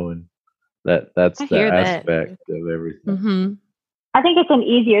and that's the aspect of everything. I think it's an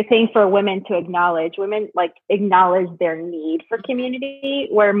easier thing for women to acknowledge. Women like acknowledge their need for community,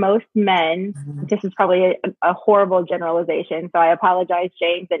 where most men, this is probably a horrible generalization. So I apologize,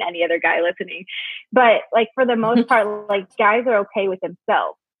 James, and any other guy listening. But like for the most part, like guys are okay with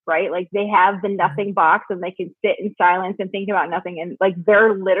themselves, right? Like they have the nothing box and they can sit in silence and think about nothing. And like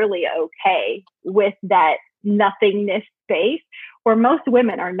they're literally okay with that nothingness space, where most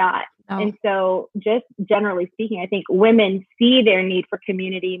women are not. Oh. And so just generally speaking, I think women see their need for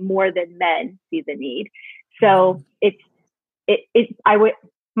community more than men see the need. So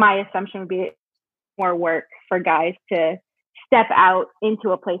my assumption would be more work for guys to step out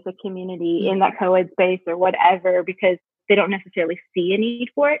into a place of community in that co-ed space or whatever, because they don't necessarily see a need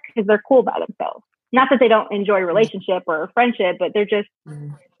for it because they're cool by themselves. Not that they don't enjoy relationship or friendship, but they're just,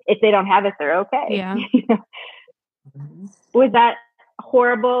 if they don't have it, they're okay. Yeah. Was that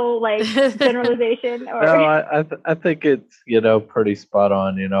horrible like generalization? Or? No, I think it's, pretty spot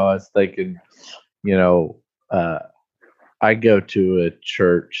on. I was thinking, I go to a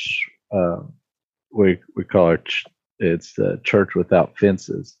church, we call it's a church without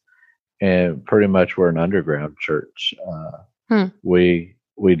fences, and pretty much we're an underground church. We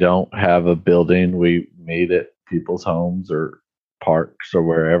don't have a building. We meet at people's homes or parks or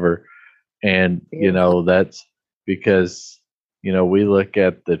wherever. And, that's because, we look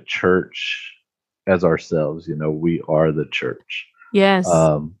at the church as ourselves, we are the church. Yes.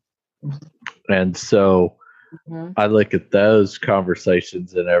 And so I look at those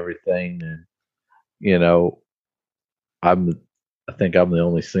conversations and everything, and, I think I'm the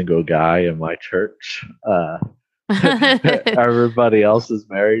only single guy in my church. Everybody else is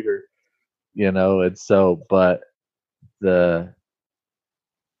married or, and so, but the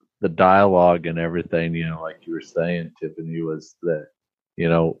dialogue and everything, like you were saying, Tiffany, was that,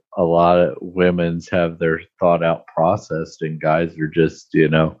 a lot of women's have their thought out processed, and guys are just,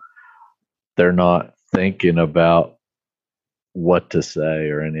 they're not thinking about what to say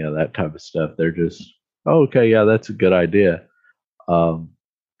or any of that type of stuff. They're just, oh, okay, yeah, that's a good idea.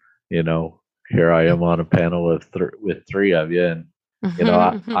 Here I am on a panel with three of you, and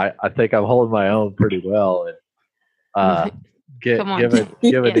I think I'm holding my own pretty well, and give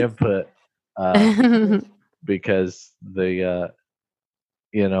input because the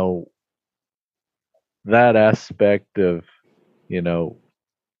that aspect of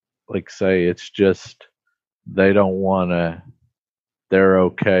like say it's just they don't want to, they're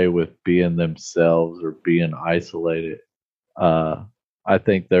okay with being themselves or being isolated. I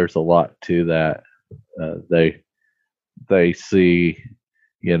think there's a lot to that. They see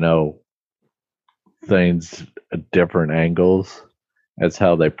things at different angles as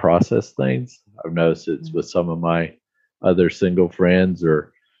how they process things. I've noticed it's with some of my other single friends,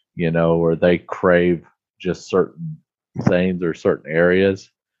 or or they crave just certain things or certain areas,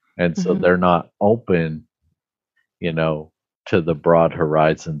 and so they're not open to the broad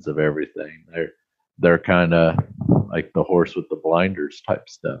horizons of everything. They're kind of like the horse with the blinders type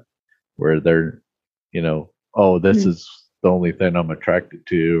stuff, where they're oh, this is the only thing I'm attracted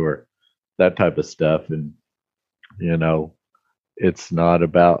to, or that type of stuff. And it's not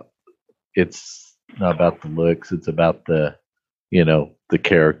about the looks, it's about the the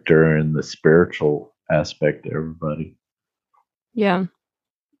character and the spiritual aspect of everybody. Yeah.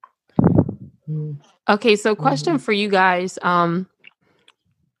 Okay, so question for you guys.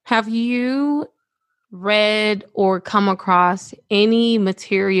 Have you read or come across any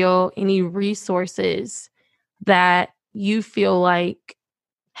material, any resources that you feel like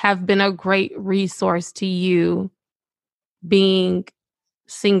have been a great resource to you being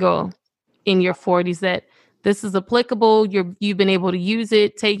single in your 40s, that this is applicable, you've been able to use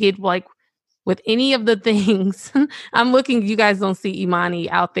it, take it like with any of the things? I'm looking, you guys don't see Imani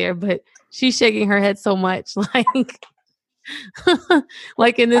out there, but she's shaking her head so much, like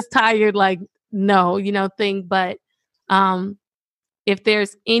like in this tired, like, no, thing. But if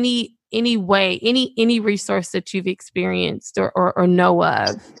there's any way, any resource that you've experienced or know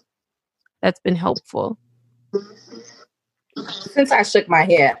of that's been helpful. Since I shook my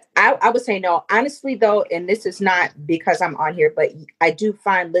head, I would say no. Honestly, though, and this is not because I'm on here, but I do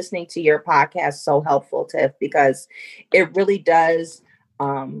find listening to your podcast so helpful, Tiff, because it really does.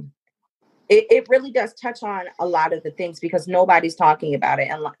 It really does touch on a lot of the things, because nobody's talking about it.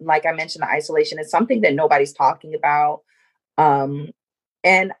 And like I mentioned, the isolation is something that nobody's talking about.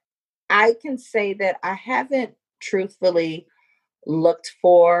 And I can say that I haven't truthfully looked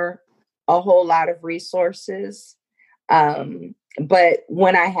for a whole lot of resources. But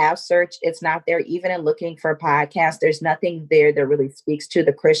when I have searched, it's not there. Even in looking for podcasts, there's nothing there that really speaks to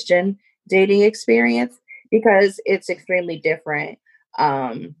the Christian dating experience. because it's extremely different.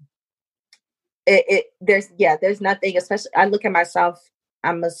 There's nothing, especially I look at myself,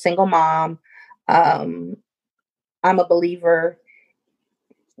 I'm a single mom. I'm a believer.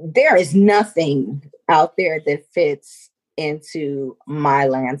 There is nothing out there that fits into my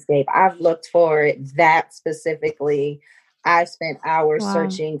landscape. I've looked for that specifically. I've spent hours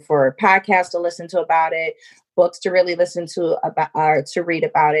searching for podcasts to listen to about it, books to really listen to about, or to read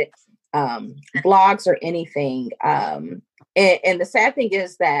about it, blogs or anything. And the sad thing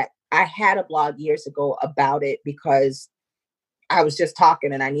is that I had a blog years ago about it because I was just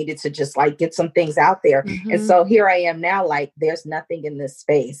talking and I needed to just like get some things out there. Mm-hmm. And so here I am now, like there's nothing in this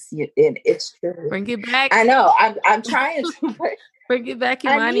space. It's true. Bring it back. I know. I'm trying to bring it back,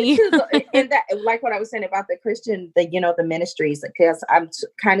 Imani. And that, like what I was saying about the Christian, the ministries, because I'm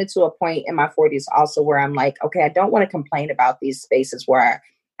kind of to a point in my 40s also where I'm like, okay, I don't want to complain about these spaces where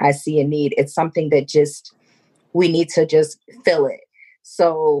I see a need. It's something that just, we need to just fill it.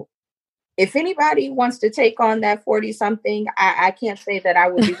 So if anybody wants to take on that 40 something, I can't say that I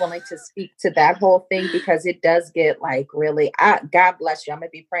would be willing to speak to that whole thing because it does get like really, God bless you. I'm going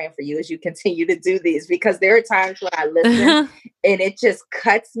to be praying for you as you continue to do these, because there are times when I listen and it just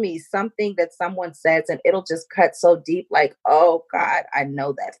cuts me, something that someone says, and it'll just cut so deep. Like, oh God, I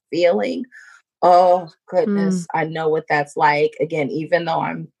know that feeling. Oh goodness. I know what that's like. Again, even though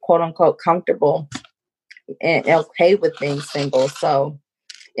I'm quote unquote comfortable and okay with being single. So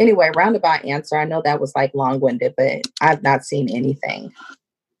anyway, roundabout answer. I know that was like long-winded, but I've not seen anything.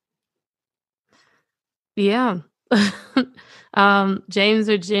 Yeah. James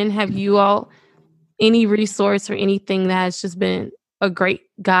or Jen, have you all any resource or anything that has just been a great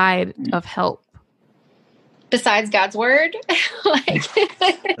guide of help? Besides God's word? That's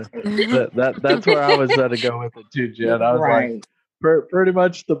where I was going to go with it too, Jen. I was like, pretty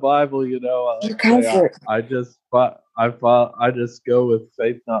much the Bible, I just go with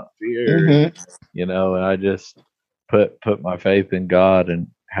faith, not fear, and I just put my faith in God and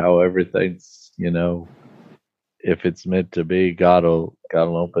how everything's, if it's meant to be, God'll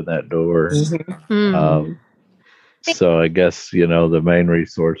open that door. So I guess, the main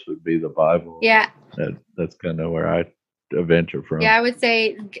resource would be the Bible. Yeah. That's kind of where I venture from. Yeah, I would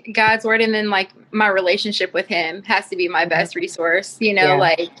say God's word, and then like my relationship with him has to be my best resource,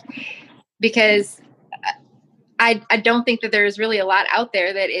 because I don't think that there's really a lot out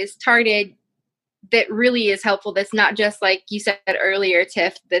there that is targeted, that really is helpful. That's not just like you said earlier,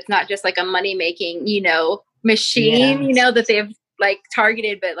 Tiff, that's not just like a money-making, machine, that they've like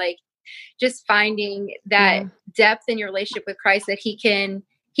targeted, but like just finding that depth in your relationship with Christ, that he can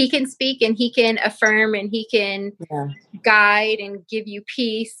speak and he can affirm and he can guide and give you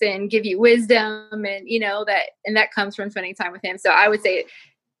peace and give you wisdom, and that comes from spending time with him. So I would say,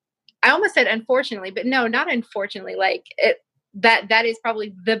 I almost said unfortunately, but no, not unfortunately, like that is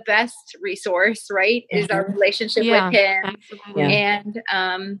probably the best resource, right? Is our relationship with him. Absolutely.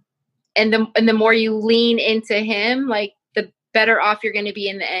 And the more you lean into him, like the better off you're going to be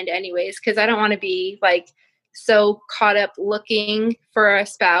in the end anyways. Cause I don't want to be like so caught up looking for a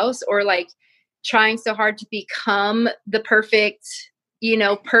spouse or like trying so hard to become the perfect,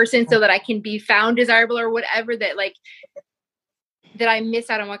 person so that I can be found desirable or whatever, that I miss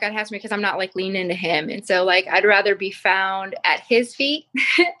out on what God has for me because I'm not like leaning into him. And so like, I'd rather be found at his feet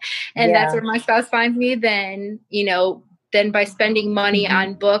and that's where my spouse finds me than by spending money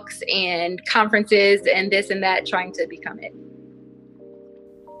on books and conferences and this and that, trying to become it.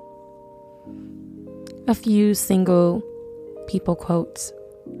 A few single people quotes.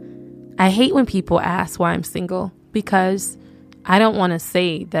 I hate when people ask why I'm single because I don't want to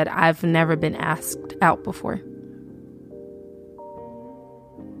say that I've never been asked out before.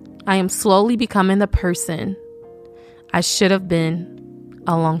 I am slowly becoming the person I should have been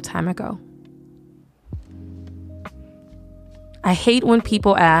a long time ago. I hate when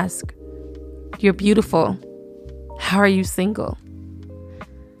people ask, "You're beautiful. How are you single?"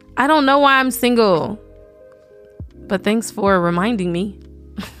 I don't know why I'm single, but thanks for reminding me.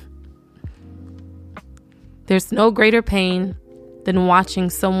 There's no greater pain than watching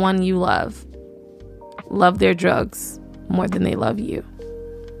someone you love their drugs more than they love you.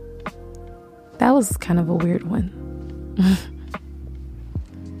 That was kind of a weird one.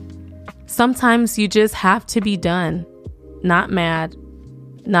 Sometimes you just have to be done. Not mad,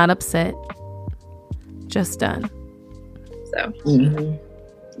 not upset, just done. So,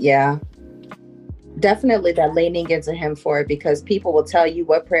 yeah. Definitely that leaning into him for it, because people will tell you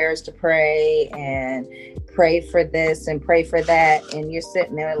what prayers to pray and pray for this and pray for that. And you're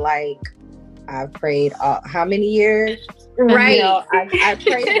sitting there like, I've prayed how many years? Right. You know, I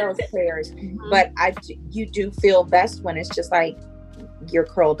prayed those prayers, but you do feel best when it's just like you're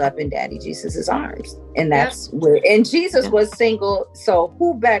curled up in Daddy Jesus's arms, and that's where. And Jesus was single, so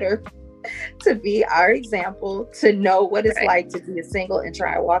who better to be our example, to know what it's like to be a single and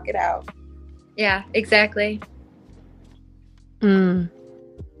try to walk it out. Yeah, exactly.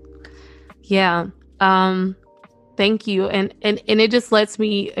 Yeah. Thank you. And it just lets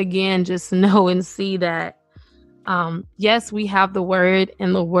me again just know and see that yes, we have the word,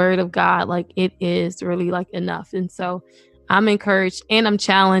 and the word of God, like it is really like enough. And so I'm encouraged and I'm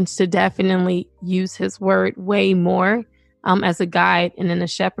challenged to definitely use his word way more as a guide and in a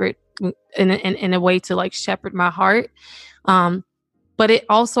shepherd in a way to like shepherd my heart. But it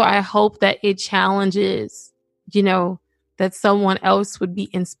also, I hope that it challenges, you know, that someone else would be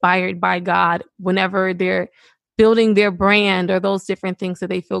inspired by God whenever they're building their brand or those different things that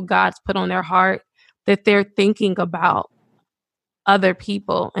they feel God's put on their heart, that they're thinking about other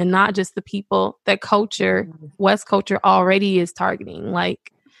people and not just the people that West culture already is targeting.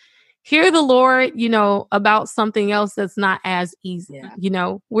 Like, hear the Lord, you know, about something else that's not as easy. Yeah. You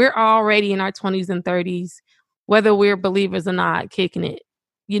know, we're already in our 20s and 30s, whether we're believers or not, kicking it,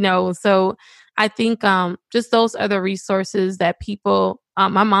 you know. So I think just those other resources that people,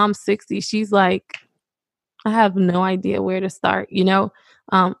 my mom's 60, she's like, I have no idea where to start, you know,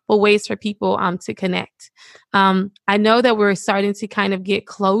 but ways for people to connect. I know that we're starting to kind of get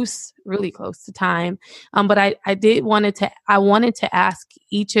really close to time. But I wanted to ask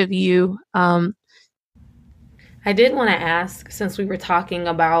each of you, since we were talking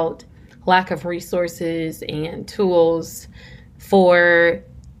about lack of resources and tools for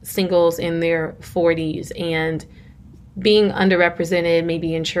singles in their 40s and being underrepresented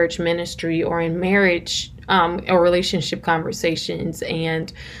maybe in church ministry or in marriage or relationship conversations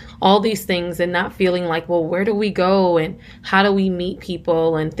and all these things, and not feeling like, well, where do we go and how do we meet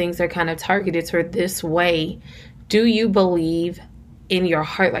people, and things are kind of targeted toward this way. Do you believe in your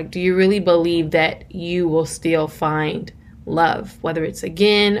heart, like, do you really believe that you will still find love, whether it's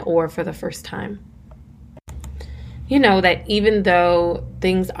again or for the first time? You know, that even though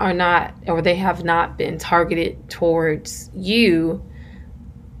things are not, or they have not been targeted towards you,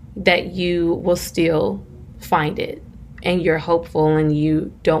 that you will still find it, and you're hopeful, and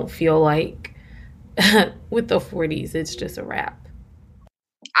you don't feel like with the 40s, it's just a wrap.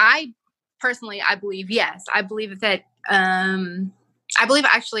 I believe, yes. I believe that, I believe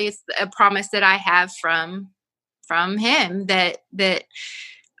actually it's a promise that I have from him, that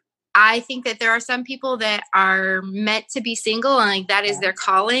I think that there are some people that are meant to be single, and like that is their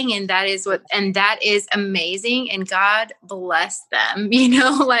calling, and that is amazing, and God bless them, you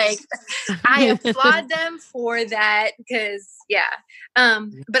know, like I applaud them for that, because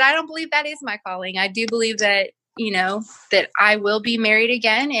but I don't believe that is my calling. I do believe that, you know, that I will be married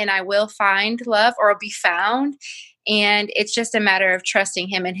again, and I will find love, or be found, and it's just a matter of trusting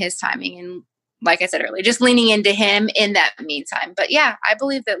him and his timing, and like I said earlier, just leaning into him in that meantime. But yeah, I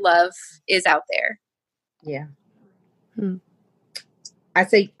believe that love is out there. Yeah. I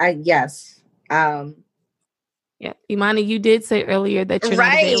say, yes. Yeah. Imani, you did say earlier that you're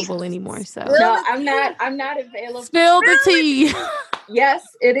not available anymore. So no, I'm not available. Spill the tea. Yes,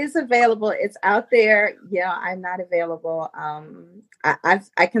 it is available. It's out there. Yeah, I'm not available.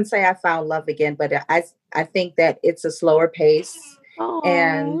 I can say I found love again, but I think that it's a slower pace. Aww.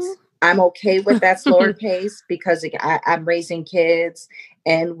 And I'm okay with that slower pace, because I'm raising kids,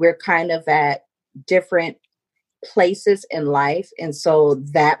 and we're kind of at different places in life. And so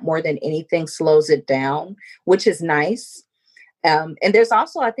that more than anything slows it down, which is nice. And there's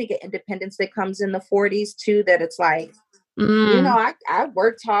also, I think, an independence that comes in the 40s too, that it's like, you know, I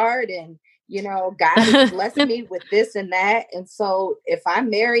worked hard, and, you know, God has blessed me with this and that. And so if I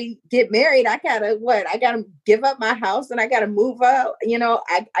get married, I gotta give up my house, and I gotta move up. You know,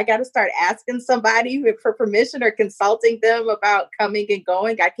 I gotta start asking somebody for permission or consulting them about coming and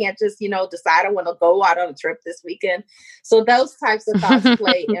going. I can't just, you know, decide I want to go out on a trip this weekend. So those types of thoughts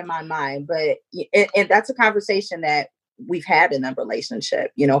play in my mind. But, and that's a conversation that we've had in a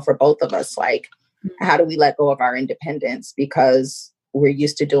relationship, you know, for both of us. Like, how do we let go of our independence? Because we're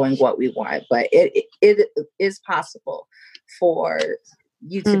used to doing what we want. But it is possible for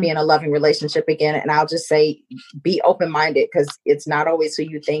you to be in a loving relationship again. And I'll just say, be open-minded, because it's not always who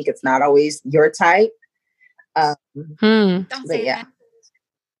you think. It's not always your type. Don't say that.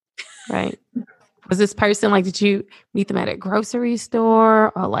 Right. Was this person, like, did you meet them at a grocery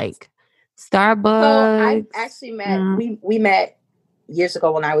store or like Starbucks? So I actually met, we met years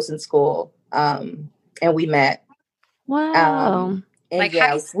ago when I was in school. And we met. Wow. And like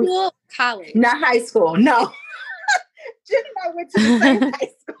high school, college? Not high school, no. Jen and I went to the same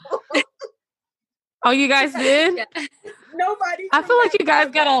high school. Oh, you guys did? Yeah. Nobody. I feel like you guys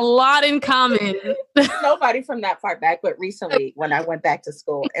got a lot in common. Nobody from that far back, but recently when I went back to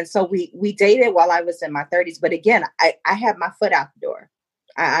school. And so we dated while I was in my 30s. But again, I had my foot out the door.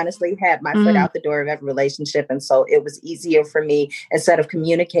 I honestly had my foot out the door of every relationship. And so it was easier for me, instead of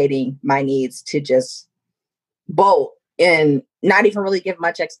communicating my needs, to just bolt and not even really give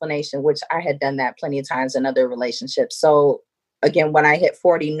much explanation, which I had done that plenty of times in other relationships. So again, when I hit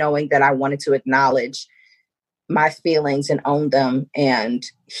 40, knowing that I wanted to acknowledge my feelings and own them, and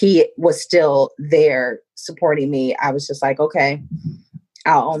he was still there supporting me, I was just like, okay,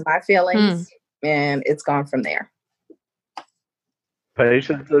 I'll own my feelings, and it's gone from there.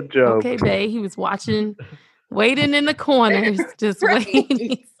 Patience of Job. Okay, babe. He was waiting in the corners, just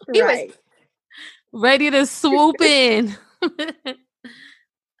waiting. He was ready to swoop in.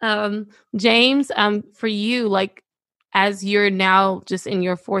 James, for you, like, as you're now just in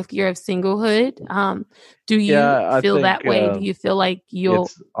your 4th year of singlehood, do you feel that way? Do you feel like you'll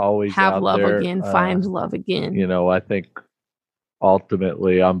always have love there, again, find love again? You know, I think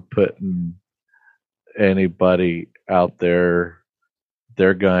ultimately I'm putting anybody out there,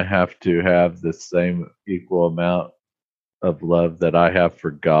 they're going to have the same equal amount of love that I have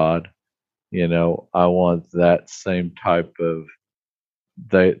for God. You know, I want that same type of,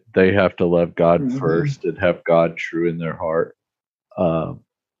 they have to love God first and have God true in their heart.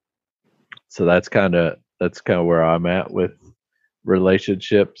 So that's kind of where I'm at with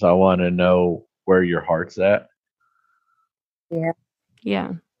relationships. I want to know where your heart's at.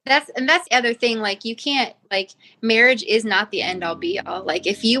 Yeah. That's the other thing. Like, you can't, like, marriage is not the end all be all. Like,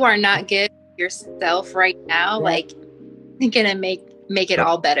 if you are not good with yourself right now, like, you're gonna make it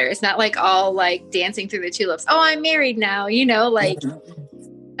all better. It's not like all like dancing through the tulips. Oh, I'm married now, you know, like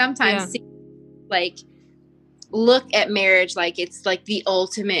sometimes like look at marriage like it's like the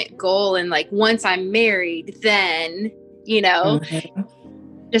ultimate goal, and like once I'm married, then, you know,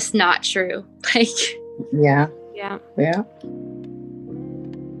 just not true. Like, yeah.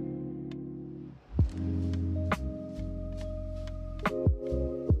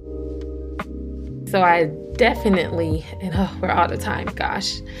 So I definitely, and we're out of time,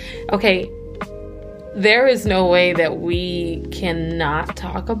 gosh. Okay, there is no way that we cannot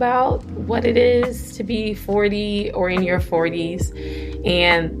talk about what it is to be 40 or in your 40s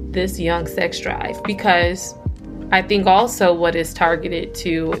and this young sex drive, because I think also what is targeted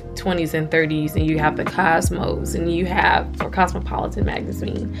to 20s and 30s, and you have the Cosmos, and you have, or Cosmopolitan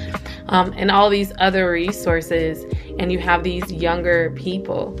magazine, and all these other resources, and you have these younger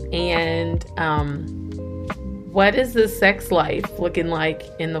people. And what is the sex life looking like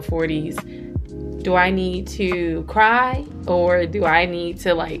in the 40s? Do I need to cry, or do I need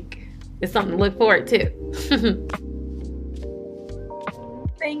to, like, it's something to look forward to?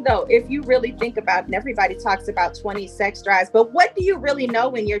 Thing though, if you really think about it, and everybody talks about 20 sex drives, but what do you really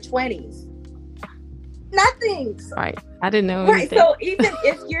know in your 20s? Nothing. Right. I didn't know anything. So even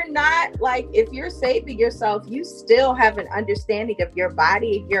if you're not, like, if you're saving yourself, you still have an understanding of your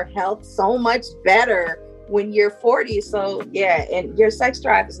body, your health so much better when you're 40. So yeah, and your sex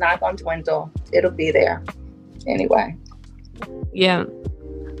drive is not going to dwindle. It'll be there anyway. Yeah.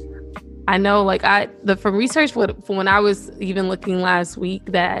 I know, like, from research from when I was even looking last week,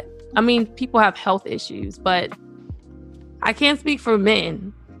 that, I mean, people have health issues, but I can't speak for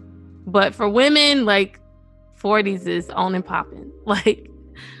men, but for women, like, 40s is on and popping. Like,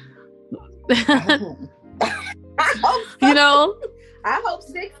 I hope so. You know, I hope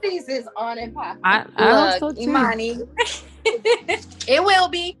 60s is on and popping. I hope so too. Imani. It will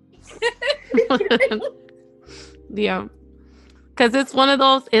be. Yeah. Because it's one of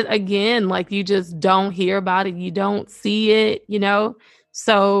those, again, like, you just don't hear about it. You don't see it, you know?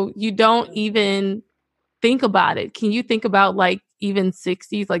 So you don't even think about it. Can you think about, like, even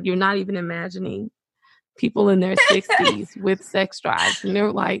 60s? Like, you're not even imagining people in their 60s with sex drives. And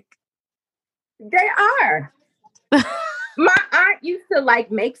they're like... They are. My aunt used to,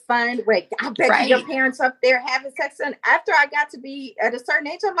 like, make fun. Wait, I bet you your parents up there having sex. And after I got to be at a certain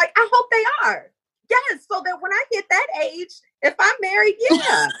age, I'm like, I hope they are. Yes, so that when I hit that age, if I'm married,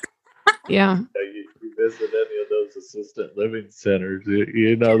 yeah. Yeah. You visit any of those assisted living centers,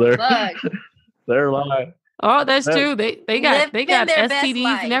 you know, they're lying. Oh, that's true. They got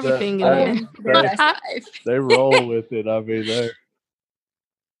STDs and everything in there. They roll with it. I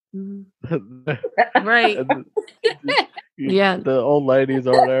mean, right. Yeah. The old ladies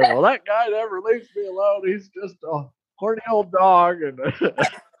over there. Well, that guy never leaves me alone. He's just a horny old dog, and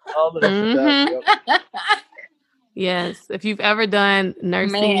all this stuff. Yep. Yes. If you've ever done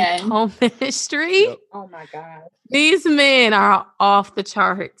nursing home ministry, oh my God, these men are off the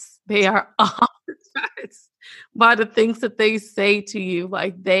charts. They are off the charts by the things that they say to you.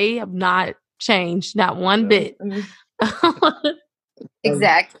 Like, they have not changed, not one bit.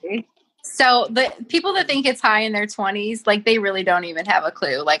 Exactly. So the people that think it's high in their 20s, like, they really don't even have a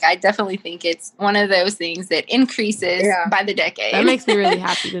clue. Like, I definitely think it's one of those things that increases by the decade. That makes me really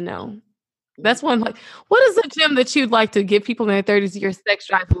happy to know. That's one, like, what is a gem that you'd like to give people in their 30s? Your sex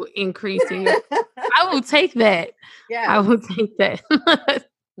drive will increase. I will take that. Yeah, I will take that.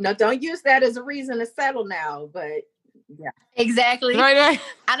 No, don't use that as a reason to settle now, but yeah. Exactly. Right.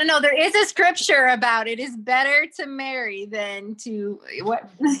 I don't know. There is a scripture about it. It's better to marry than to what?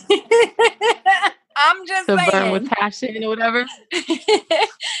 I'm just to saying. Burn with passion or whatever.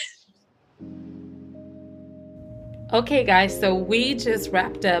 Okay, guys. So we just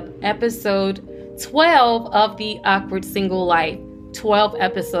wrapped up episode 12 of the Awkward Single Life. 12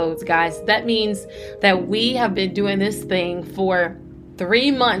 episodes, guys. That means that we have been doing this thing for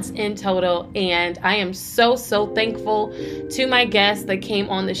 3 months in total, and I am so thankful to my guests that came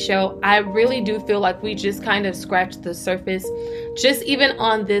on the show. I really do feel like we just kind of scratched the surface, just even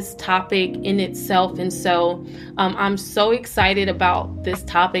on this topic in itself. And so I'm so excited about this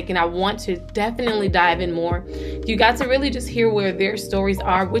topic, and I want to definitely dive in more. You got to really just hear where their stories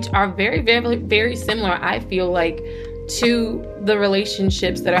are, which are very, very, very similar, I feel like, to the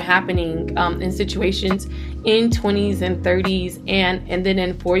relationships that are happening in situations in 20s and 30s and then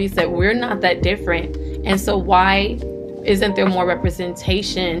in 40s, that we're not that different. And so why isn't there more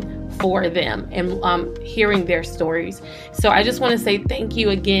representation for them and hearing their stories? So I just want to say thank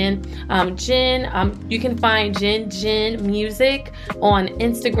you again. Jen, you can find JenJen Music on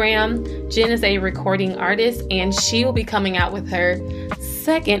Instagram. Jen is a recording artist, and she will be coming out with her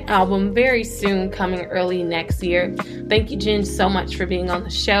second album very soon, coming early next year. Thank you, Jen, so much for being on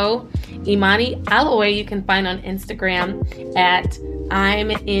the show. Imani Aloway, you can find on Instagram at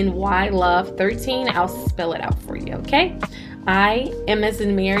I'mNYLove13. I'll spell it out for you, okay? I am as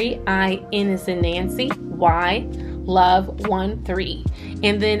in Mary, I N as in Nancy, Y Love13.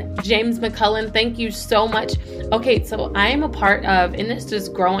 And then James McCullin, thank you so much. Okay, so I am a part of, and this is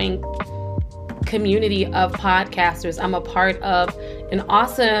growing community of podcasters. I'm a part of an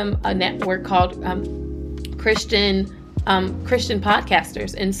awesome network called Christian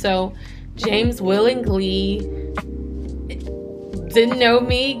Podcasters. And so James willingly didn't know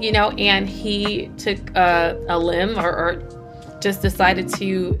me, and he took a limb or just decided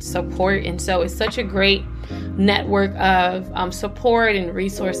to support. And so it's such a great network of support and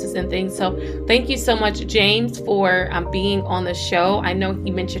resources and things. So thank you so much, James, for being on the show. I know he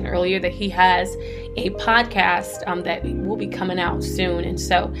mentioned earlier that he has a podcast that will be coming out soon. And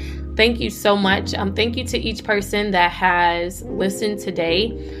so thank you so much. Thank you to each person that has listened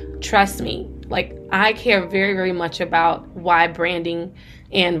today. Trust me, like, I care very, very much about why branding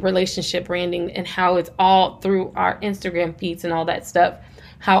and relationship branding and how it's all through our Instagram feeds and all that stuff.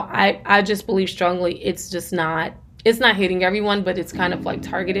 How I just believe strongly it's not hitting everyone, but it's kind of like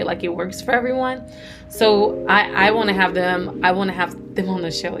targeted, like it works for everyone. So I want to have them on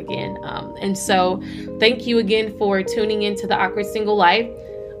the show again. And so thank you again for tuning into the Awkward Single Life.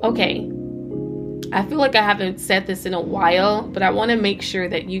 Okay, I feel like I haven't said this in a while, but I want to make sure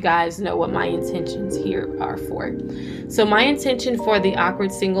that you guys know what my intentions here are for. So my intention for the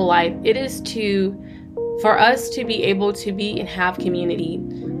Awkward Single Life, it is for us to be able to be and have community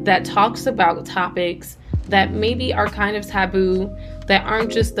that talks about topics that maybe are kind of taboo, that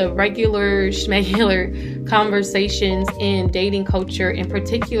aren't just the regular schmegular conversations in dating culture, in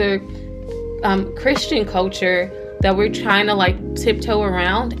particular Christian culture, that we're trying to like tiptoe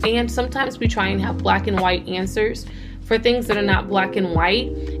around. And sometimes we try and have black and white answers for things that are not black and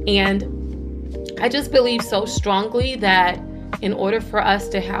white. And I just believe so strongly that in order for us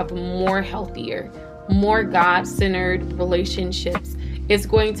to have more healthier, more God-centered relationships, it's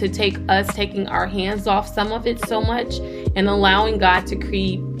going to take us taking our hands off some of it so much and allowing God to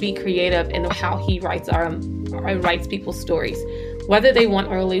be creative in how he writes people's stories, whether they want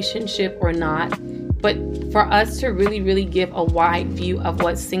a relationship or not. But for us to really, really give a wide view of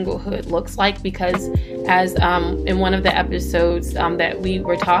what singlehood looks like, because as in one of the episodes that we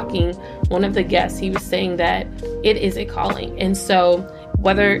were talking, one of the guests, he was saying that it is a calling. And so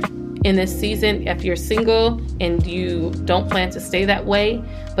whether in this season, if you're single and you don't plan to stay that way,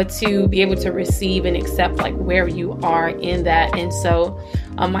 but to be able to receive and accept like where you are in that. And so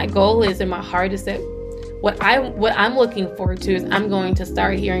my goal is, in my heart, is that what I'm looking forward to is I'm going to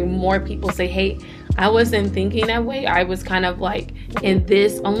start hearing more people say, hey, I wasn't thinking that way. I was kind of like in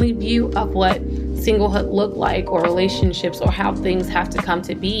this only view of what singlehood look like, or relationships, or how things have to come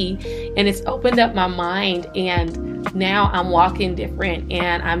to be. And it's opened up my mind, and now I'm walking different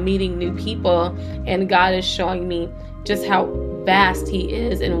and I'm meeting new people, and God is showing me just how vast he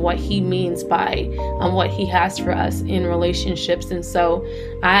is and what he means by what he has for us in relationships. And so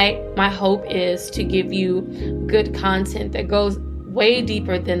my hope is to give you good content that goes way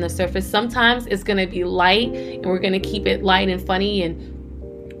deeper than the surface. Sometimes it's going to be light, and we're going to keep it light and funny and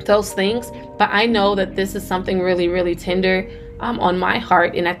those things, but I know that this is something really, really tender on my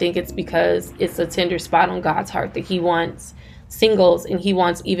heart, and I think it's because it's a tender spot on God's heart that he wants singles, and he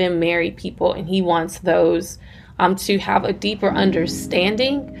wants even married people, and he wants those to have a deeper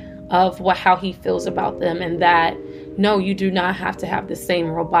understanding of how he feels about them, and that no, you do not have to have the same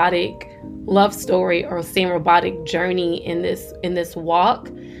robotic love story or same robotic journey in this walk,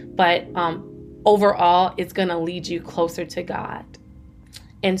 but overall it's going to lead you closer to God.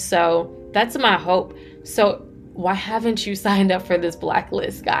 And so that's my hope. So why haven't you signed up for this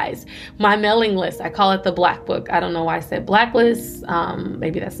blacklist, guys? My mailing list, I call it the Black Book. I don't know why I said blacklist.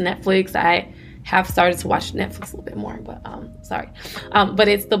 Maybe that's Netflix. I have started to watch Netflix a little bit more, but sorry. But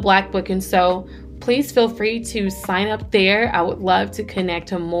it's the Black Book. And so please feel free to sign up there. I would love to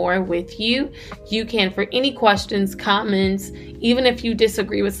connect more with you. You can, for any questions, comments, even if you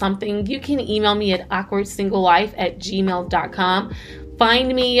disagree with something, you can email me at awkwardsinglelife@gmail.com.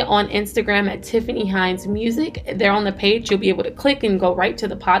 Find me on Instagram at Tiffany Hines Music. There on the page, you'll be able to click and go right to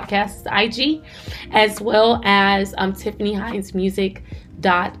the podcast's IG, as well as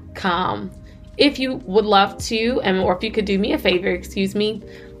tiffanyhinesmusic.com. If you would love to, or if you could do me a favor,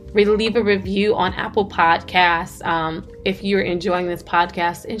 leave a review on Apple Podcasts if you're enjoying this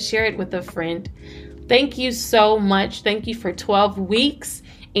podcast, and share it with a friend. Thank you so much. Thank you for 12 weeks.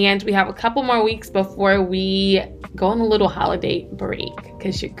 And we have a couple more weeks before we go on a little holiday break,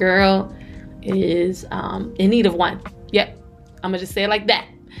 because your girl is in need of one. Yep. I'm going to just say it like that.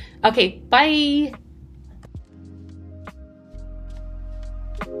 Okay. Bye.